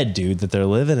shed, dude, that they're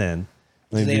living in.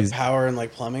 Do Like they have these- power and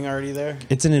like plumbing already there?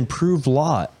 it's an improved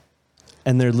lot,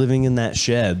 and they're living in that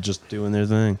shed, just doing their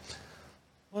thing.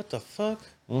 What the fuck?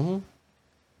 And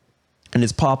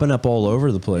it's popping up all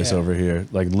over the place Yeah. over here,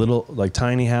 like little, like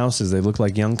tiny houses. They look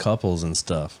like young couples and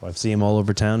stuff. I see them all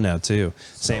over town now too.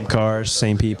 Same cars,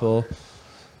 same people.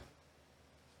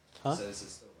 Huh? Says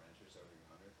it's still renters over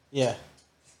yonder. Yeah.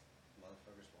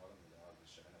 Motherfuckers walking the dog with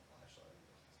shine a flashlight.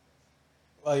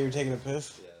 While you were taking a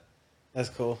piss? Yeah. That's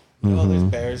cool. Oh, there's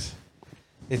bears.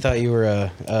 They thought you were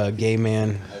a gay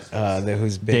man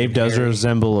who's big. Dave and does hairy.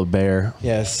 resemble a bear.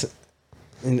 Yes.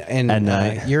 And At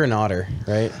night. you're an otter,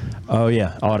 right? Oh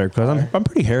yeah, otter. Because I'm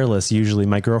pretty hairless usually.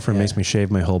 My girlfriend Yeah. makes me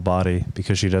shave my whole body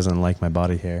because she doesn't like my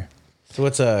body hair. So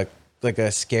what's a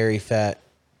scary fat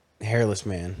hairless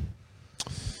man?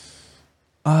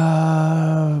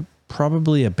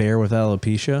 Probably a bear with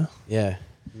alopecia. Yeah.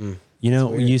 You know,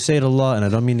 weird. you say it a lot, and I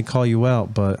don't mean to call you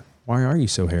out, but why are you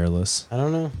so hairless? I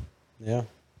don't know. Yeah.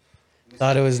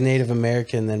 Thought it was Native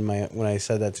American. Then when I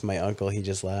said that to my uncle, he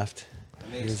just laughed.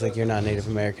 He was like, "You're not Native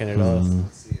American at all.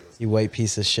 You white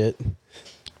piece of shit."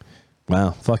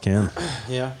 Wow, fuck him.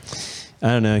 Yeah. I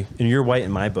don't know. And you're white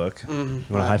in my book. You want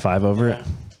to high five over it?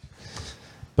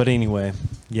 But anyway,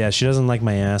 yeah, she doesn't like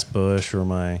my ass bush or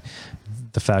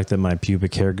the fact that my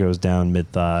pubic hair goes down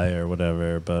mid thigh or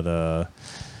whatever. But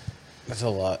That's a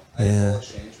lot. I had a Yeah. whole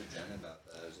exchange with Jen about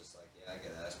that. I was just like, yeah, I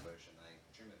get ass bush and I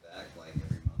trim it back like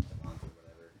every month or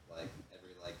whatever, like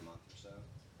every month or so.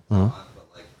 Not a month, but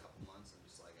like a couple months. I'm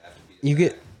just like, I have to be. You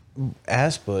get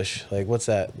ass bush. Like, what's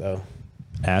that though?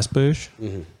 ass bush,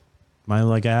 my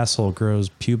like asshole grows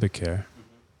pubic hair.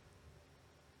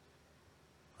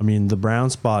 I mean, the brown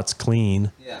spot's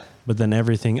clean, Yeah. but then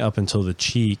everything up until the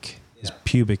cheek is Yeah.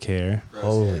 pubic hair.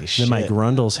 Holy shit. Then my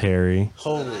grundle's hairy.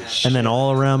 Holy shit. And then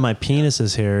all around my penis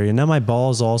is hairy. And now my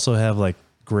balls also have like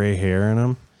gray hair in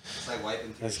them. It's like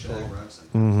wiping through That's shit cool. like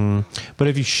Brunson. But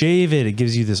if you shave it, it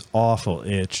gives you this awful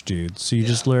itch, dude. So you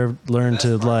just learn The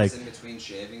to best part like. is in between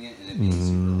shaving it and it being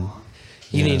super long.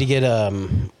 You need to get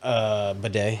a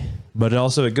bidet. But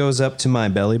it goes up to my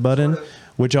belly button,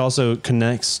 which also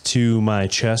connects to my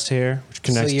chest hair, which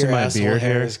connects so your to my asshole beard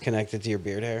hair. is connected to your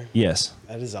beard hair. Yes.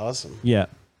 That is awesome. Yeah.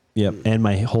 Yep. And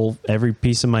my every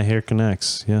piece of my hair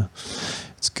connects. Yeah.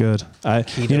 It's good.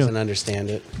 He doesn't understand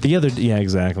it. Yeah,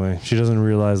 exactly. She doesn't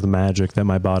realize the magic that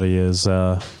my body is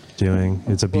doing.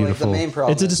 It's a Well, like, the beautiful. main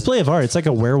problem It's a is- display of art. It's like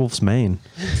a werewolf's mane.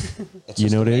 You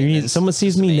know what I mean? Someone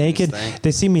sees me naked.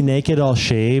 They see me naked, all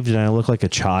shaved, and I look like a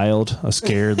child, a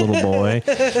scared little boy.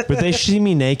 But they see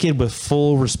me naked with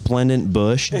full resplendent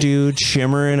bush, dude,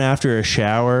 shimmering after a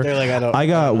shower. They're like, I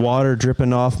got water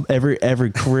dripping off every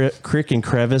crick and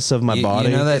crevice of my body.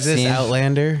 You know that Is this scene?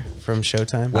 Outlander from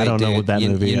Showtime? I don't know what that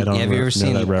movie. I don't have you know ever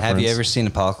seen? that Have reference. you ever seen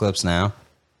Apocalypse Now?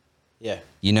 Yeah.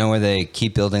 You know where they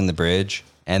keep building the bridge,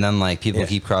 and then like people Yeah.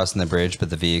 keep crossing the bridge,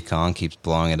 but the Viet Cong keeps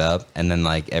blowing it up, and then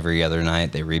like every other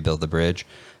night they rebuild the bridge.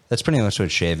 That's pretty much what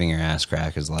shaving your ass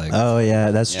crack is like. Oh yeah,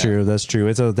 that's Yeah. true. That's true.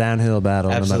 It's a downhill battle.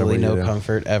 Absolutely no matter no what you do.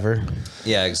 comfort ever.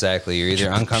 Yeah, exactly. You're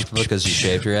either uncomfortable because you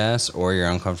shaved your ass, or you're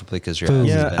uncomfortable because your ass. has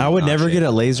Yeah, been I would not never get shaved. it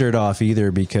lasered off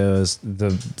either because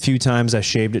the few times I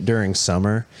shaved it during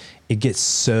summer, it gets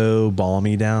so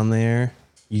balmy down there.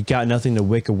 You got nothing to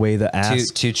wick away the ass.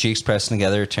 Two cheeks pressed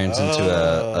together turns into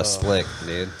a slick,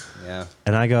 dude. Yeah.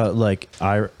 And I got like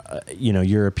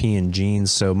European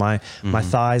jeans, so my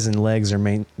thighs and legs are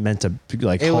meant to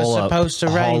like It was haul supposed to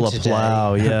rain haul a today.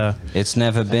 plow. Yeah. It's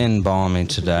never been balmy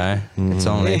today. It's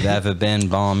only ever been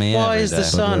balmy Why every is the day.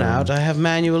 sun out? I have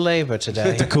manual labor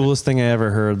today. The coolest thing I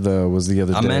ever heard though was the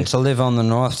other I day. meant to live on the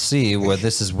North Sea where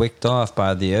this is wicked off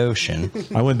by the ocean.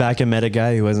 I went back and met a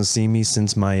guy who hasn't seen me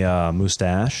since my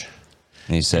mustache.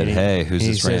 And he said, hey, who's He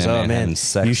this says, random "Oh man man, having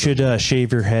sex you with?" should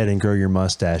shave your head and grow your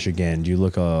mustache again. You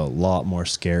look a lot more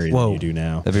scary Whoa. than you do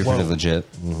now." That'd be pretty legit.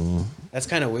 That's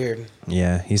kind of weird.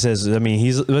 Yeah, he says. I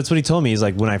mean, that's what he told me. He's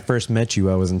like, when I first met you,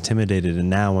 I was intimidated, and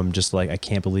now I'm just like, I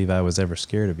can't believe I was ever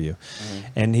scared of you.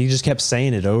 And he just kept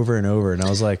saying it over and over, and I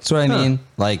was like, That's what I mean.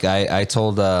 Like, I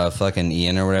told fucking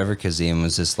Ian or whatever, because Ian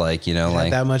was just like, Got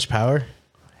like, that much power?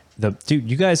 Dude,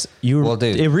 you guys, Well,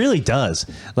 dude. it really does.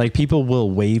 Like, people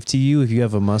will wave to you if you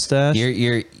have a mustache.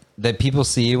 you're that people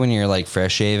see you when you're like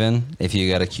fresh shaven. If you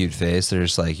got a cute face, they're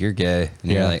just like, you're gay.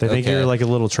 And you're Yeah, like, they think okay. you're like a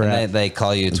little And trap. they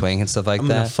call you a twink and stuff like I'm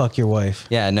gonna that. fuck your wife.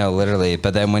 Yeah, no, literally.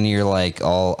 But then when you're like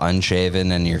all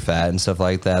unshaven and you're fat and stuff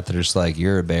like that, they're just like,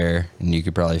 you're a bear and you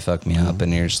could probably fuck me up.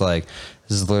 And you're just like,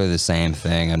 this is literally the same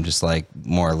thing. I'm just like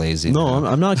more lazy. No,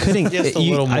 now. I'm not kidding. Just a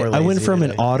little more I went lazy from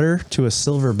an today. otter to a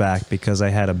silverback because I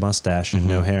had a mustache and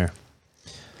no hair.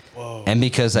 And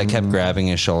because I Mm. kept grabbing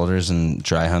his shoulders and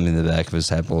dry humping the back of his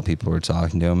head while people were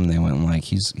talking to him, and they went like,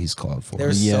 he's called for.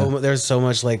 There's so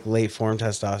much like late form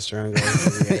testosterone going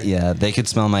through the air. Yeah, they could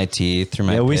smell my teeth through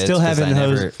my. Yeah, we pits still 'cause haven't I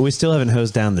never- we still haven't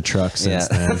hosed down the truck since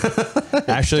Yeah. then.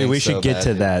 Actually, we Think should so get bad, to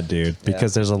dude. that, dude,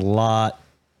 because there's a lot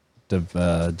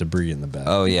of debris in the back.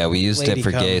 Oh yeah, we used Lady it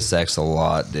for gay cum. sex a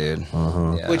lot, dude.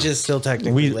 Yeah. Which is still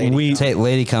technically we lady we Take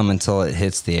lady cum until it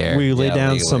hits the air. we lay Yeah,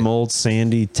 down legally. some old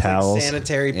sandy towels.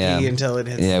 sanitary pee Yeah. until it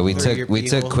hits. Yeah, we through your took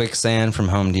pee hole. quicksand from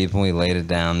Home Depot and we laid it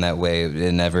down. That way,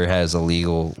 it never has a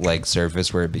legal like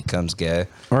surface where it becomes gay.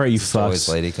 All right, you It's always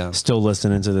fucks. lady cum. Still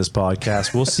listening to this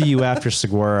podcast. We'll see you after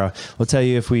Segura. We'll tell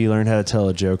you if we learned how to tell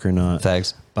a joke or not.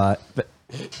 Thanks. Bye.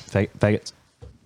 Faggots.